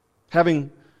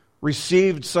 Having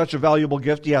received such a valuable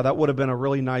gift, yeah, that would have been a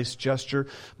really nice gesture.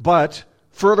 But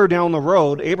further down the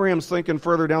road, Abraham's thinking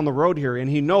further down the road here, and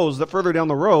he knows that further down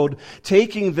the road,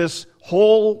 taking this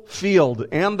whole field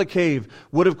and the cave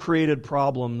would have created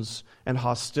problems and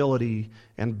hostility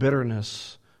and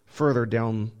bitterness further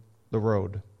down the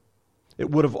road. It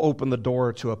would have opened the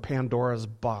door to a Pandora's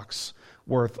box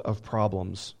worth of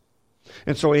problems.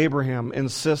 And so Abraham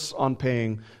insists on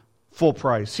paying full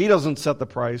price. He doesn't set the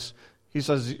price. He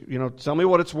says, tell me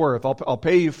what it's worth. I'll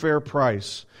pay you fair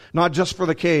price. Not just for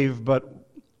the cave, but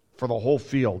for the whole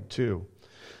field too.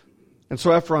 And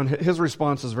so Ephron, his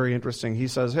response is very interesting. He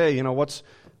says, hey, what's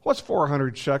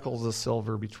 400 shekels of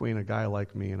silver between a guy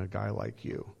like me and a guy like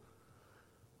you?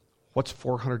 What's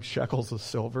 400 shekels of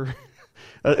silver?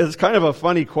 It's kind of a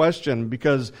funny question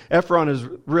because Ephron is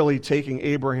really taking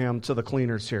Abraham to the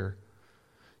cleaners here.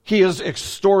 He is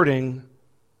extorting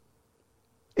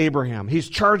Abraham. He's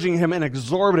charging him an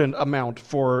exorbitant amount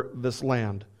for this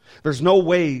land. There's no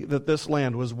way that this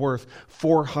land was worth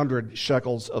 400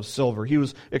 shekels of silver. He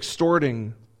was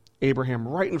extorting Abraham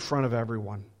right in front of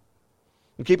everyone.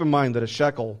 And keep in mind that a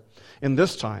shekel in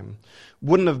this time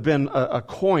wouldn't have been a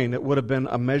coin. It would have been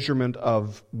a measurement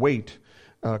of weight.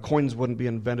 Coins wouldn't be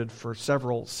invented for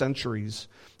several centuries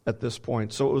at this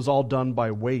point. So it was all done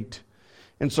by weight.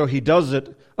 And so he does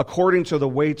it according to the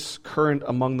weights current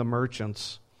among the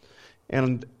merchants.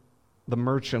 And the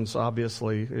merchants,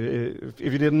 obviously, if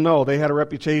you didn't know, they had a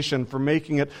reputation for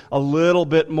making it a little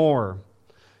bit more.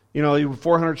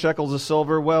 400 shekels of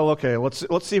silver, well, okay,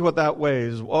 let's see what that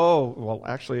weighs. Oh, well,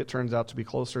 actually, it turns out to be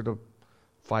closer to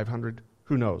 500.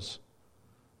 Who knows?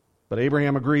 But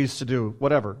Abraham agrees to do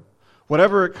whatever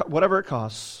it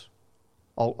costs.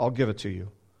 I'll give it to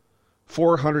you.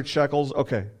 400 shekels,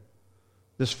 okay.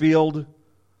 This field,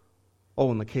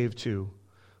 and the cave too,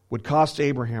 would cost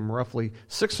Abraham roughly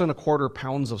 6.25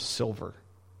 pounds of silver.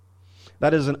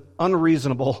 That is an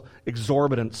unreasonable,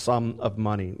 exorbitant sum of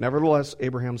money. Nevertheless,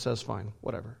 Abraham says, fine,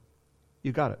 whatever.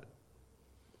 You got it.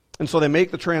 And so they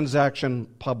make the transaction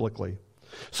publicly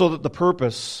so that the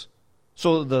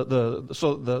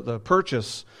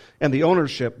purchase and the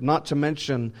ownership, not to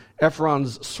mention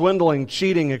Ephron's swindling,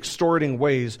 cheating, extorting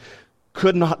ways,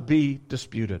 could not be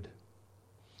disputed.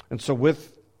 And so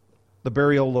with the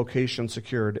burial location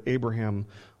secured, Abraham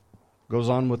goes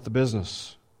on with the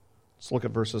business. Let's look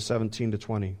at verses 17 to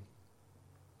 20.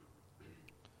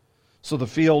 So the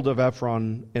field of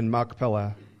Ephron in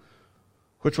Machpelah,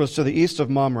 which was to the east of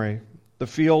Mamre, the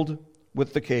field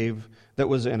with the cave that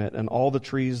was in it, and all the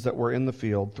trees that were in the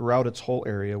field throughout its whole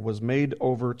area, was made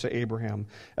over to Abraham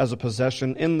as a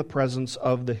possession in the presence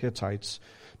of the Hittites,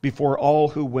 before all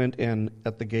who went in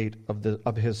at the gate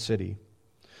of his city.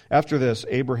 After this,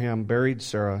 Abraham buried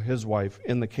Sarah, his wife,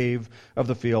 in the cave of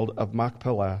the field of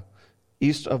Machpelah,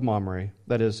 east of Mamre,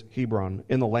 that is Hebron,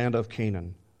 in the land of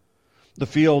Canaan. The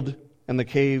field and the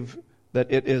cave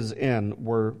that it is in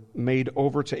were made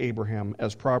over to Abraham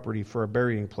as property for a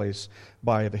burying place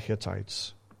by the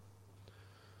Hittites.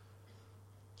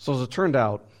 So as it turned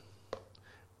out,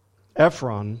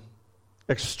 Ephron,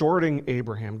 extorting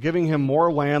Abraham, giving him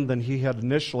more land than he had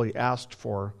initially asked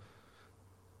for,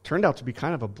 turned out to be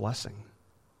kind of a blessing.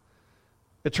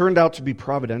 It turned out to be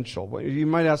providential. You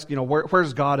might ask,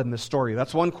 where's God in this story?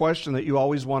 That's one question that you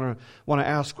always want to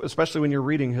ask, especially when you're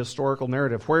reading historical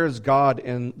narrative. Where is God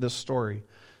in this story?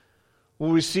 Well,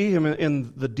 we see him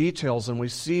in the details, and we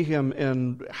see him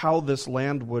in how this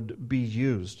land would be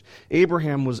used.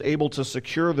 Abraham was able to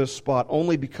secure this spot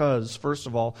only because, first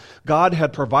of all, God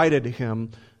had provided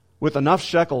him with enough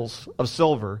shekels of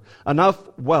silver, enough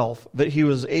wealth that he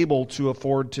was able to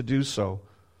afford to do so.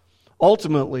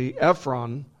 Ultimately,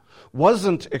 Ephron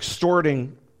wasn't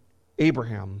extorting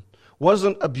Abraham,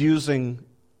 wasn't abusing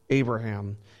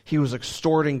Abraham. He was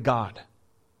extorting God.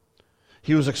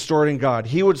 He was extorting God.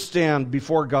 He would stand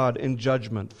before God in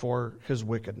judgment for his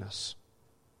wickedness.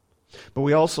 But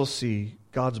we also see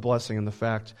God's blessing in the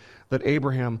fact that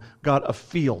Abraham got a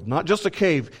field, not just a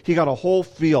cave, he got a whole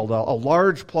field, a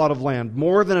large plot of land,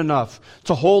 more than enough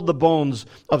to hold the bones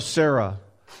of Sarah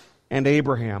and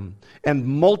Abraham and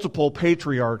multiple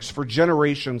patriarchs for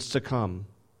generations to come.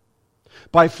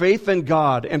 By faith in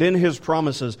God and in his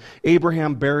promises,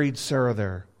 Abraham buried Sarah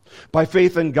there. By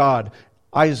faith in God,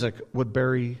 Isaac would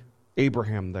bury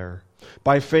Abraham there.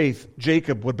 By faith,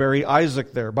 Jacob would bury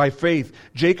Isaac there. By faith,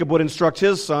 Jacob would instruct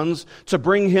his sons to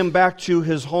bring him back to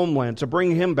his homeland, to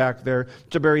bring him back there,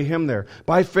 to bury him there.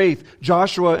 By faith,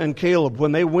 Joshua and Caleb,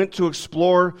 when they went to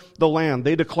explore the land,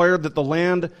 they declared that the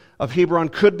land of Hebron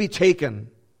could be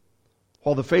taken,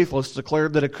 while the faithless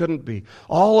declared that it couldn't be.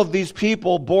 All of these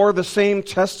people bore the same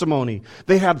testimony.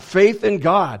 They had faith in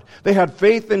God. They had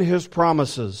faith in his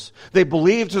promises. They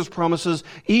believed his promises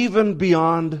even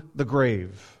beyond the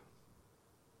grave.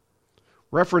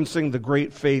 Referencing the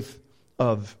great faith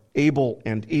of Abel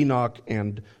and Enoch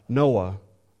and Noah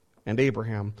and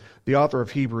Abraham, the author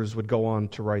of Hebrews would go on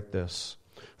to write this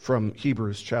from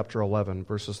Hebrews chapter 11,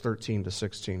 verses 13 to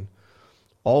 16.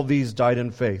 All these died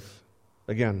in faith.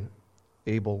 Again,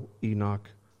 Abel, Enoch,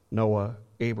 Noah,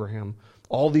 Abraham.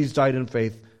 All these died in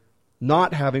faith,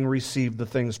 not having received the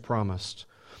things promised,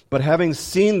 but having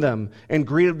seen them and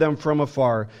greeted them from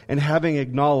afar, and having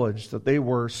acknowledged that they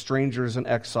were strangers and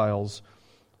exiles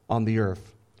on the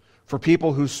earth. For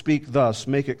people who speak thus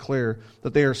make it clear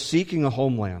that they are seeking a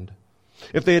homeland.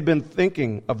 If they had been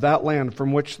thinking of that land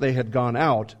from which they had gone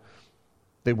out,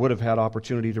 they would have had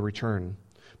opportunity to return.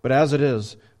 But as it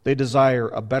is, they desire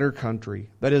a better country,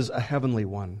 that is, a heavenly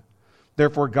one.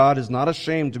 Therefore God is not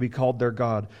ashamed to be called their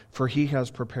God, for he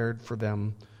has prepared for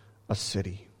them a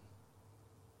city.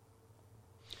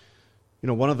 You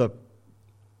know, one of the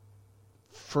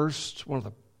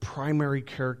primary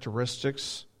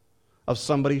characteristics of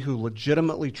somebody who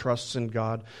legitimately trusts in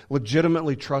God,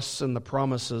 legitimately trusts in the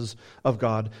promises of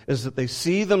God, is that they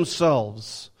see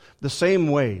themselves the same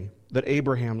way that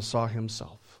Abraham saw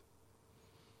himself,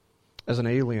 as an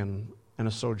alien and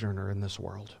a sojourner in this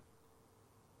world.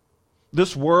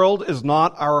 This world is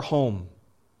not our home.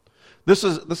 This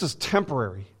is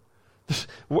temporary.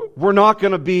 We're not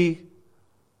going to be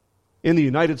in the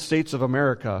United States of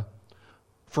America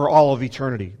for all of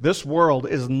eternity. This world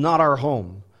is not our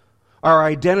home. Our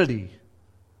identity,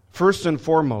 first and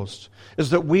foremost, is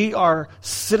that we are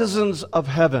citizens of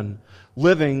heaven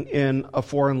living in a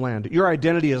foreign land. Your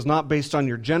identity is not based on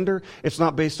your gender. It's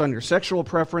not based on your sexual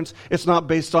preference. It's not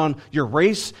based on your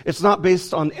race. It's not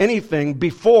based on anything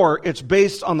before it's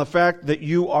based on the fact that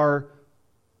you are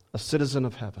a citizen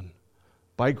of heaven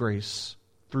by grace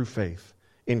through faith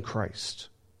in Christ.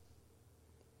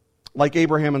 Like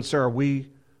Abraham and Sarah, we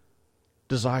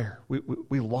desire,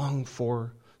 we long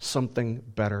for something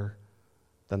better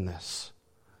than this.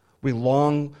 We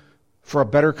long for a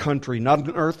better country, not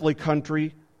an earthly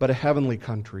country, but a heavenly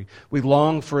country. We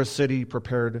long for a city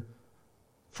prepared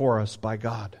for us by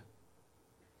God.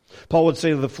 Paul would say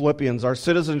to the Philippians, our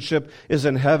citizenship is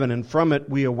in heaven, and from it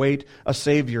we await a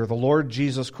Savior, the Lord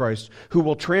Jesus Christ, who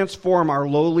will transform our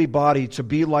lowly body to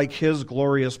be like his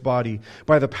glorious body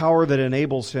by the power that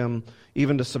enables him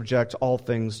even to subject all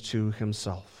things to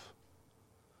himself.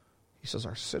 He says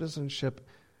our citizenship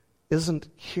isn't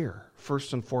here,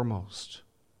 first and foremost.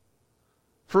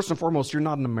 First and foremost, you're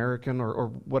not an American or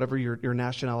whatever your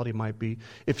nationality might be.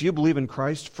 If you believe in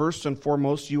Christ, first and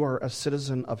foremost, you are a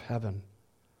citizen of heaven.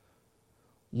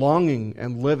 Longing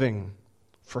and living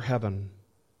for heaven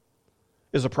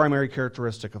is a primary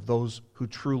characteristic of those who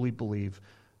truly believe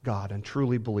God and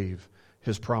truly believe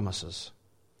his promises.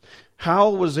 How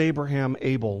was Abraham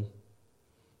able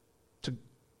to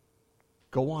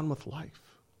go on with life?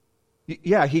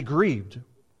 Yeah, he grieved,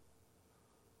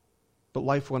 but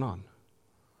life went on.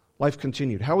 Life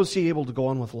continued. How was he able to go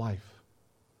on with life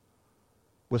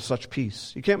with such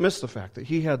peace? You can't miss the fact that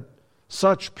he had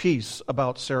such peace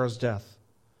about Sarah's death.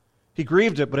 He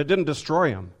grieved it, but it didn't destroy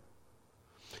him.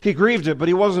 He grieved it, but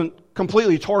he wasn't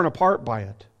completely torn apart by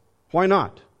it. Why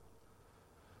not?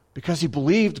 Because he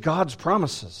believed God's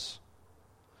promises.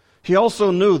 He also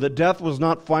knew that death was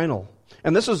not final.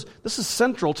 And this is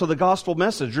central to the gospel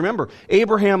message. Remember,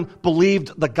 Abraham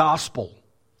believed the gospel.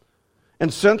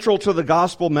 And central to the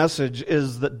gospel message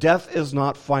is that death is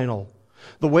not final.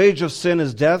 The wage of sin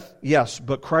is death, yes,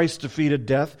 but Christ defeated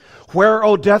death. Where,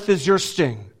 O death, is your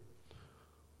sting?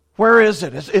 Where is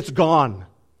it? It's gone.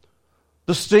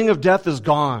 The sting of death is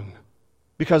gone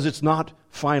because it's not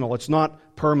final. It's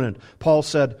not permanent. Paul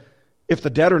said, if the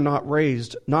dead are not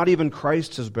raised, not even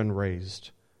Christ has been raised.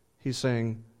 He's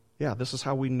saying, yeah, this is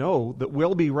how we know that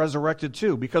we'll be resurrected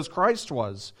too, because Christ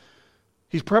was.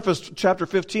 He's prefaced chapter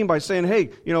 15 by saying,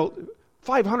 hey,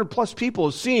 500 plus people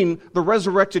have seen the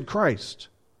resurrected Christ.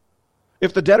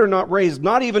 If the dead are not raised,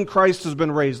 not even Christ has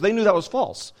been raised. They knew that was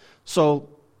false. So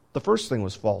the first thing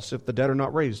was false. If the dead are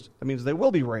not raised, that means they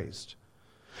will be raised.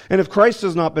 And if Christ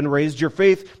has not been raised, your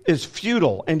faith is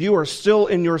futile and you are still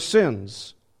in your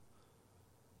sins.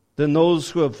 Then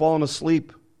those who have fallen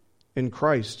asleep in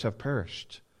Christ have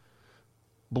perished.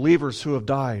 Believers who have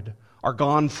died are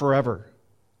gone forever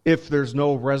if there's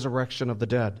no resurrection of the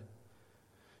dead.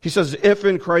 He says, if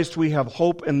in Christ we have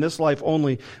hope in this life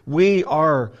only, we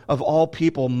are of all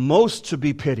people most to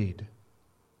be pitied.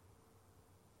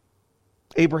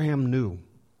 Abraham knew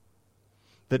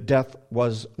that death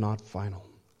was not final.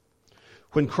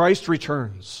 When Christ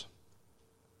returns,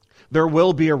 there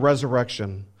will be a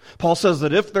resurrection. Paul says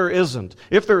that if there isn't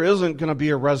going to be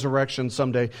a resurrection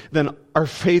someday, then our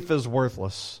faith is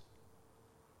worthless.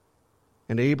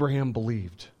 And Abraham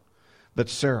believed that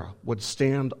Sarah would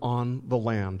stand on the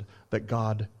land that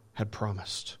God had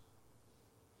promised.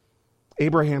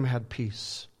 Abraham had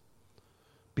peace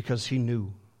because he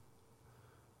knew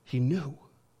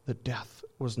that death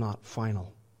was not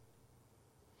final.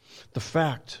 The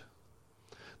fact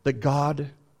that God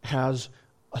has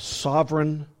a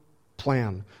sovereign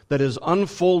plan that is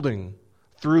unfolding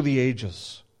through the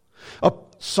ages, a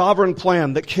sovereign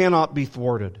plan that cannot be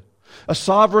thwarted, a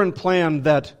sovereign plan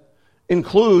that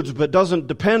includes but doesn't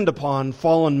depend upon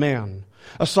fallen man,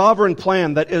 a sovereign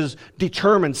plan that is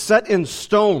determined, set in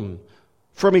stone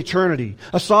from eternity,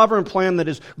 a sovereign plan that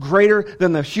is greater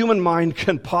than the human mind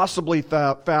can possibly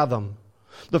fathom.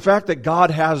 The fact that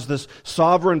God has this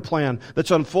sovereign plan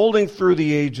that's unfolding through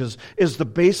the ages is the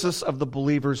basis of the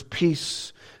believer's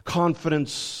peace,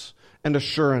 confidence, and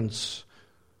assurance,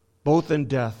 both in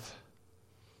death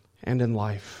and in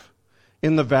life,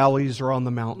 in the valleys or on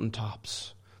the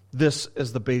mountaintops. This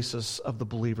is the basis of the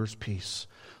believer's peace,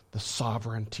 the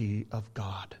sovereignty of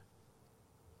God.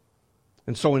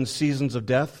 And so in seasons of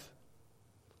death,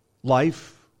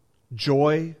 life,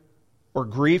 joy, or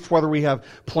grief, whether we have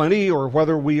plenty or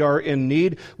whether we are in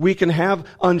need, we can have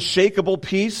unshakable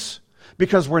peace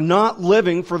because we're not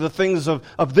living for the things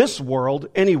of this world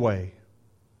anyway.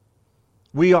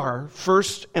 We are,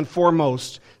 first and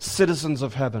foremost, citizens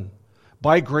of heaven,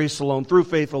 by grace alone, through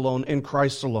faith alone, in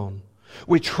Christ alone.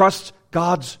 We trust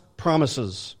God's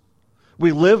promises.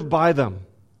 We live by them.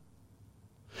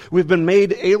 We've been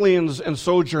made aliens and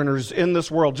sojourners in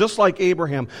this world, just like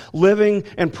Abraham, living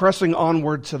and pressing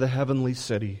onward to the heavenly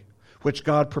city, which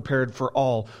God prepared for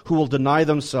all who will deny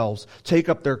themselves, take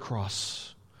up their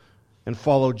cross, and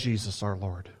follow Jesus our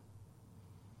Lord.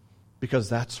 Because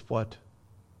that's what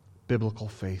biblical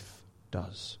faith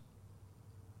does.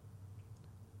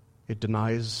 It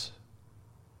denies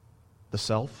the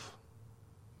self.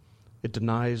 It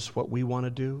denies what we want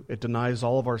to do. It denies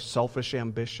all of our selfish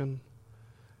ambition.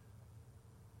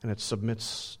 And it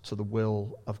submits to the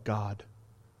will of God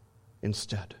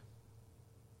instead.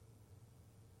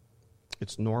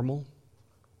 It's normal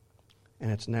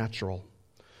and it's natural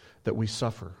that we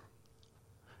suffer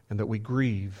and that we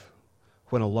grieve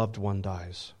when a loved one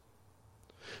dies.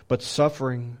 But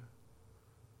suffering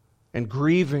and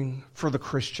grieving for the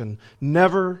Christian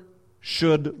never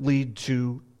should lead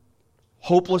to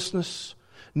hopelessness,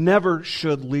 never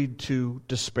should lead to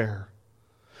despair.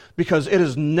 Because it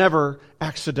is never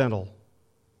accidental.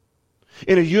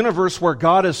 In a universe where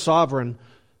God is sovereign,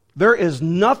 there is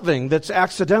nothing that's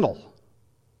accidental.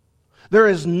 There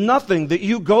is nothing that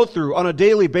you go through on a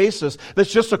daily basis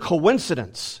that's just a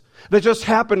coincidence, that just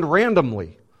happened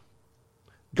randomly.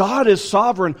 God is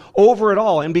sovereign over it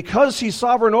all. And because He's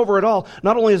sovereign over it all,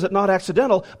 not only is it not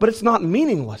accidental, but it's not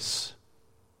meaningless.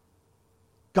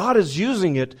 God is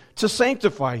using it to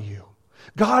sanctify you.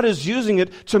 God is using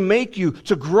it to make you,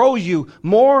 to grow you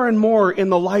more and more in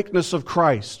the likeness of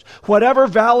Christ. Whatever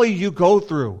valley you go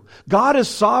through, God is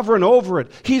sovereign over it.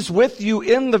 He's with you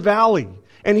in the valley,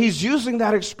 and He's using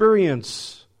that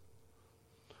experience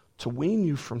to wean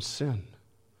you from sin,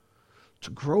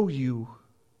 to grow you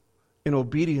in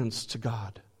obedience to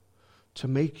God, to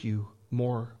make you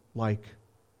more like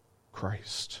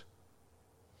Christ.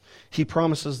 He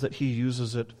promises that He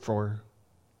uses it for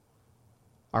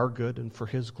our good and for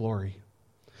His glory.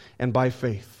 And by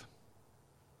faith,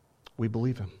 we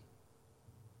believe Him.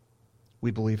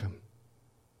 We believe Him.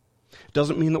 It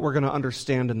doesn't mean that we're going to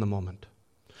understand in the moment.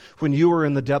 When you are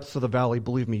in the depths of the valley,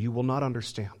 believe me, you will not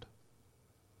understand.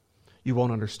 You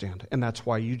won't understand. And that's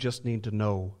why you just need to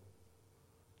know.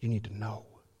 You need to know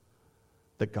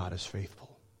that God is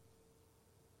faithful.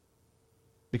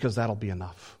 Because that'll be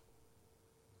enough.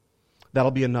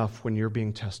 That'll be enough when you're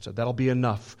being tested. That'll be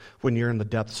enough when you're in the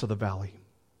depths of the valley.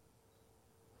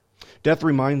 Death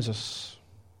reminds us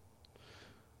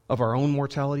of our own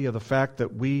mortality, of the fact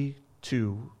that we,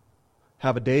 too,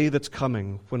 have a day that's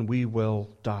coming when we will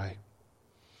die.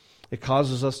 It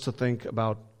causes us to think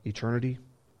about eternity,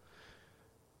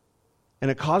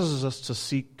 and it causes us to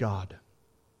seek God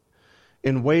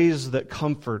in ways that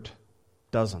comfort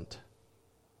doesn't.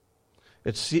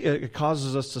 It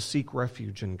causes us to seek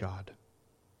refuge in God.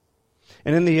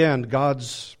 And in the end,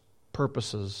 God's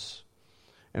purposes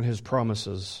and His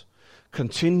promises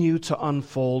continue to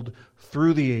unfold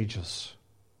through the ages.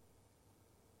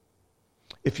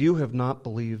 If you have not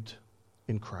believed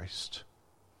in Christ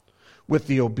with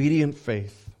the obedient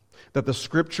faith that the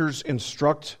Scriptures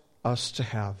instruct us to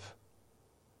have,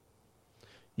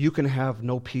 you can have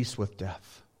no peace with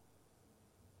death.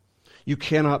 You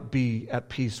cannot be at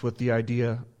peace with the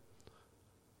idea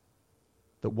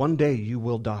that one day you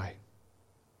will die.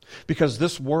 Because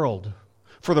this world,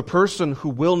 for the person who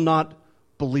will not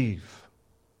believe,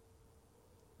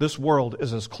 this world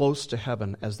is as close to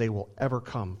heaven as they will ever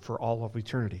come for all of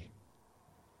eternity.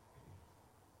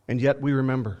 And yet we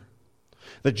remember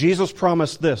that Jesus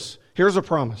promised this. Here's a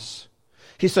promise.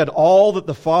 He said, "All that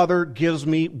the Father gives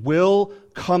me will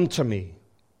come to me,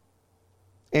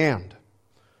 and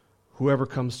whoever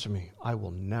comes to me, I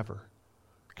will never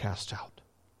cast out."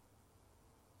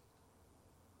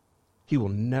 He will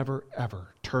never,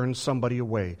 ever turn somebody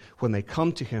away when they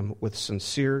come to Him with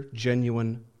sincere,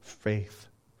 genuine faith.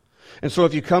 And so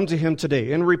if you come to Him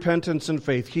today in repentance and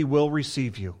faith, He will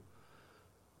receive you.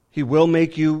 He will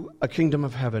make you a kingdom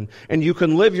of heaven. And you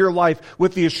can live your life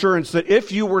with the assurance that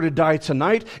if you were to die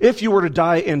tonight, if you were to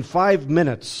die in 5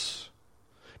 minutes,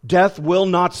 death will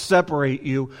not separate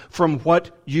you from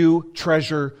what you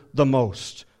treasure the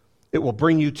most. It will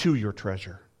bring you to your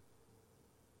treasure.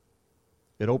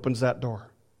 It opens that door.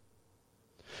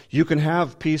 You can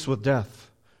have peace with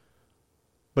death,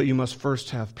 but you must first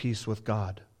have peace with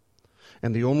God.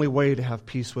 And the only way to have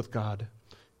peace with God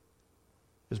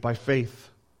is by faith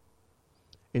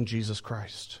in Jesus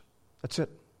Christ. That's it.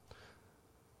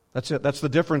 That's it. That's the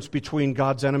difference between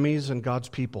God's enemies and God's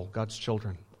people, God's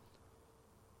children.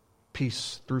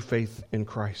 Peace through faith in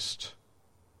Christ.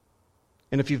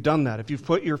 And if you've done that, if you've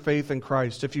put your faith in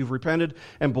Christ, if you've repented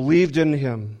and believed in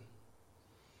Him,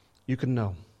 you can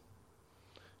know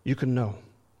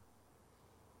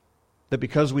that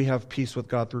because we have peace with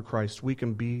God through Christ, we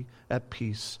can be at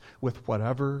peace with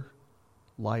whatever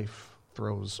life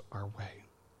throws our way.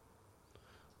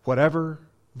 Whatever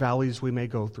valleys we may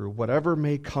go through, whatever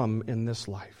may come in this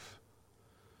life,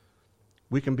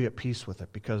 we can be at peace with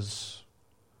it because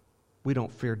we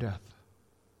don't fear death.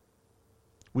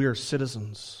 We are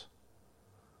citizens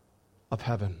of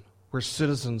heaven. We're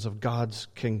citizens of God's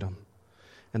kingdom.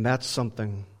 And that's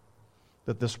something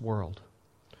that this world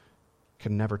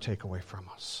can never take away from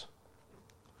us.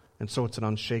 And so it's an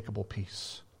unshakable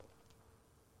peace.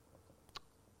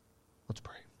 Let's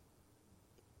pray.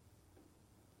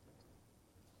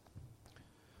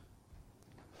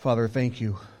 Father, thank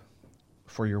you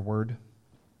for your word.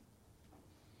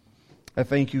 I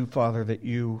thank you, Father, that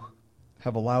you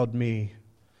have allowed me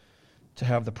to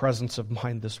have the presence of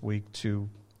mind this week to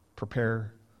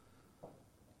prepare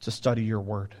to study your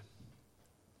word.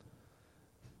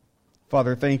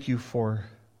 Father, thank you for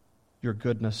your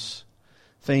goodness.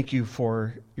 Thank you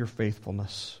for your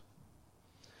faithfulness.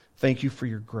 Thank you for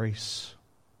your grace.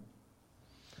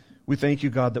 We thank you,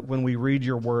 God, that when we read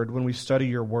your word, when we study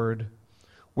your word,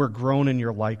 we're grown in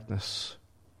your likeness.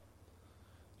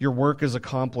 Your work is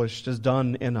accomplished, is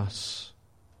done in us.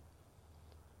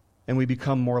 And we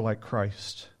become more like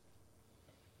Christ.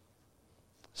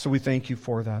 So we thank you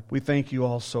for that. We thank you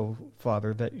also,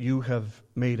 Father, that you have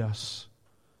made us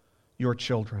your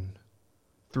children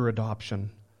through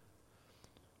adoption.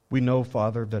 We know,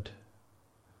 Father, that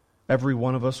every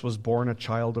one of us was born a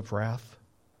child of wrath.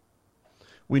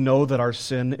 We know that our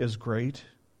sin is great.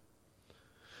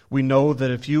 We know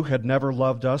that if you had never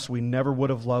loved us, we never would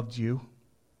have loved you.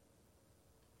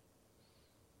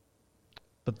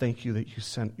 But thank you that you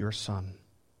sent your Son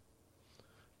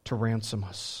to ransom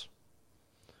us,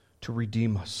 to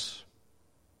redeem us.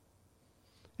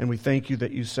 And we thank you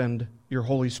that you send your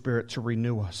Holy Spirit to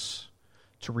renew us,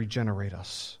 to regenerate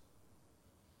us.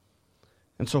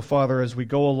 And so, Father, as we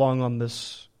go along on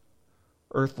this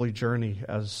earthly journey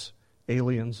as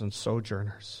aliens and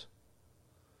sojourners,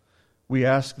 we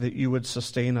ask that you would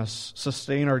sustain us,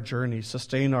 sustain our journey,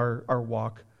 sustain our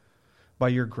walk by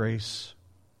your grace.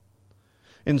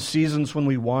 In seasons when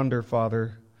we wander,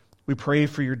 Father, we pray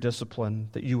for your discipline,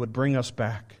 that you would bring us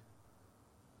back.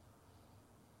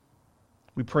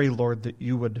 We pray, Lord, that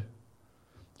you would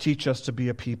teach us to be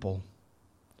a people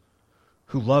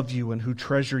who love you and who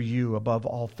treasure you above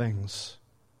all things.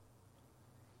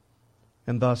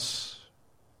 And thus,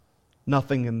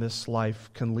 nothing in this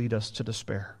life can lead us to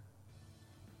despair.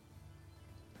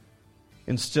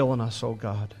 Instill in us, O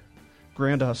God.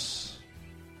 Grant us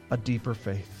a deeper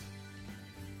faith,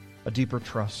 a deeper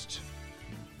trust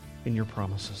in your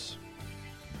promises,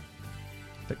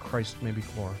 that Christ may be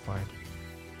glorified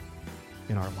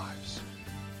in our lives.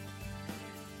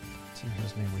 It's in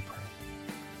His name we pray.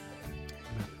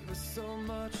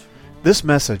 Amen. This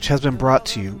message has been brought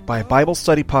to you by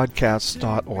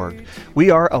BibleStudyPodcasts.org.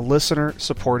 We are a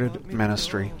listener-supported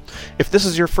ministry. If this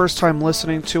is your first time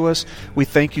listening to us, we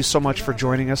thank you so much for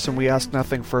joining us, and we ask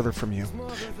nothing further from you.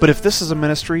 But if this is a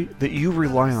ministry that you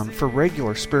rely on for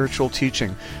regular spiritual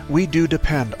teaching, we do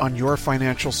depend on your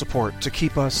financial support to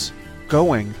keep us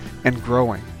going and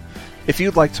growing. If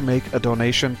you'd like to make a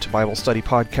donation to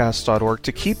BibleStudyPodcasts.org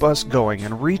to keep us going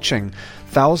and reaching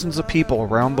thousands of people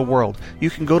around the world, you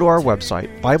can go to our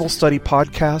website,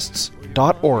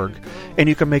 BibleStudyPodcasts.org, and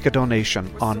you can make a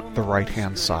donation on the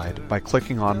right-hand side by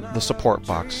clicking on the support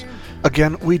box.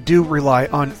 Again, we do rely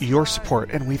on your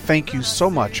support, and we thank you so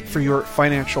much for your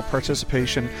financial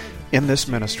participation in this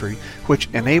ministry, which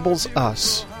enables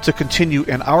us to continue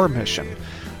in our mission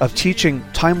of teaching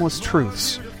timeless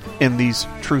truths in these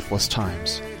truthless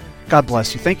times. God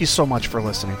bless you. Thank you so much for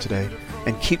listening today,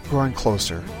 and keep growing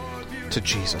closer to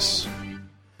Jesus.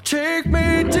 Take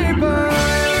me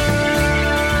deeper.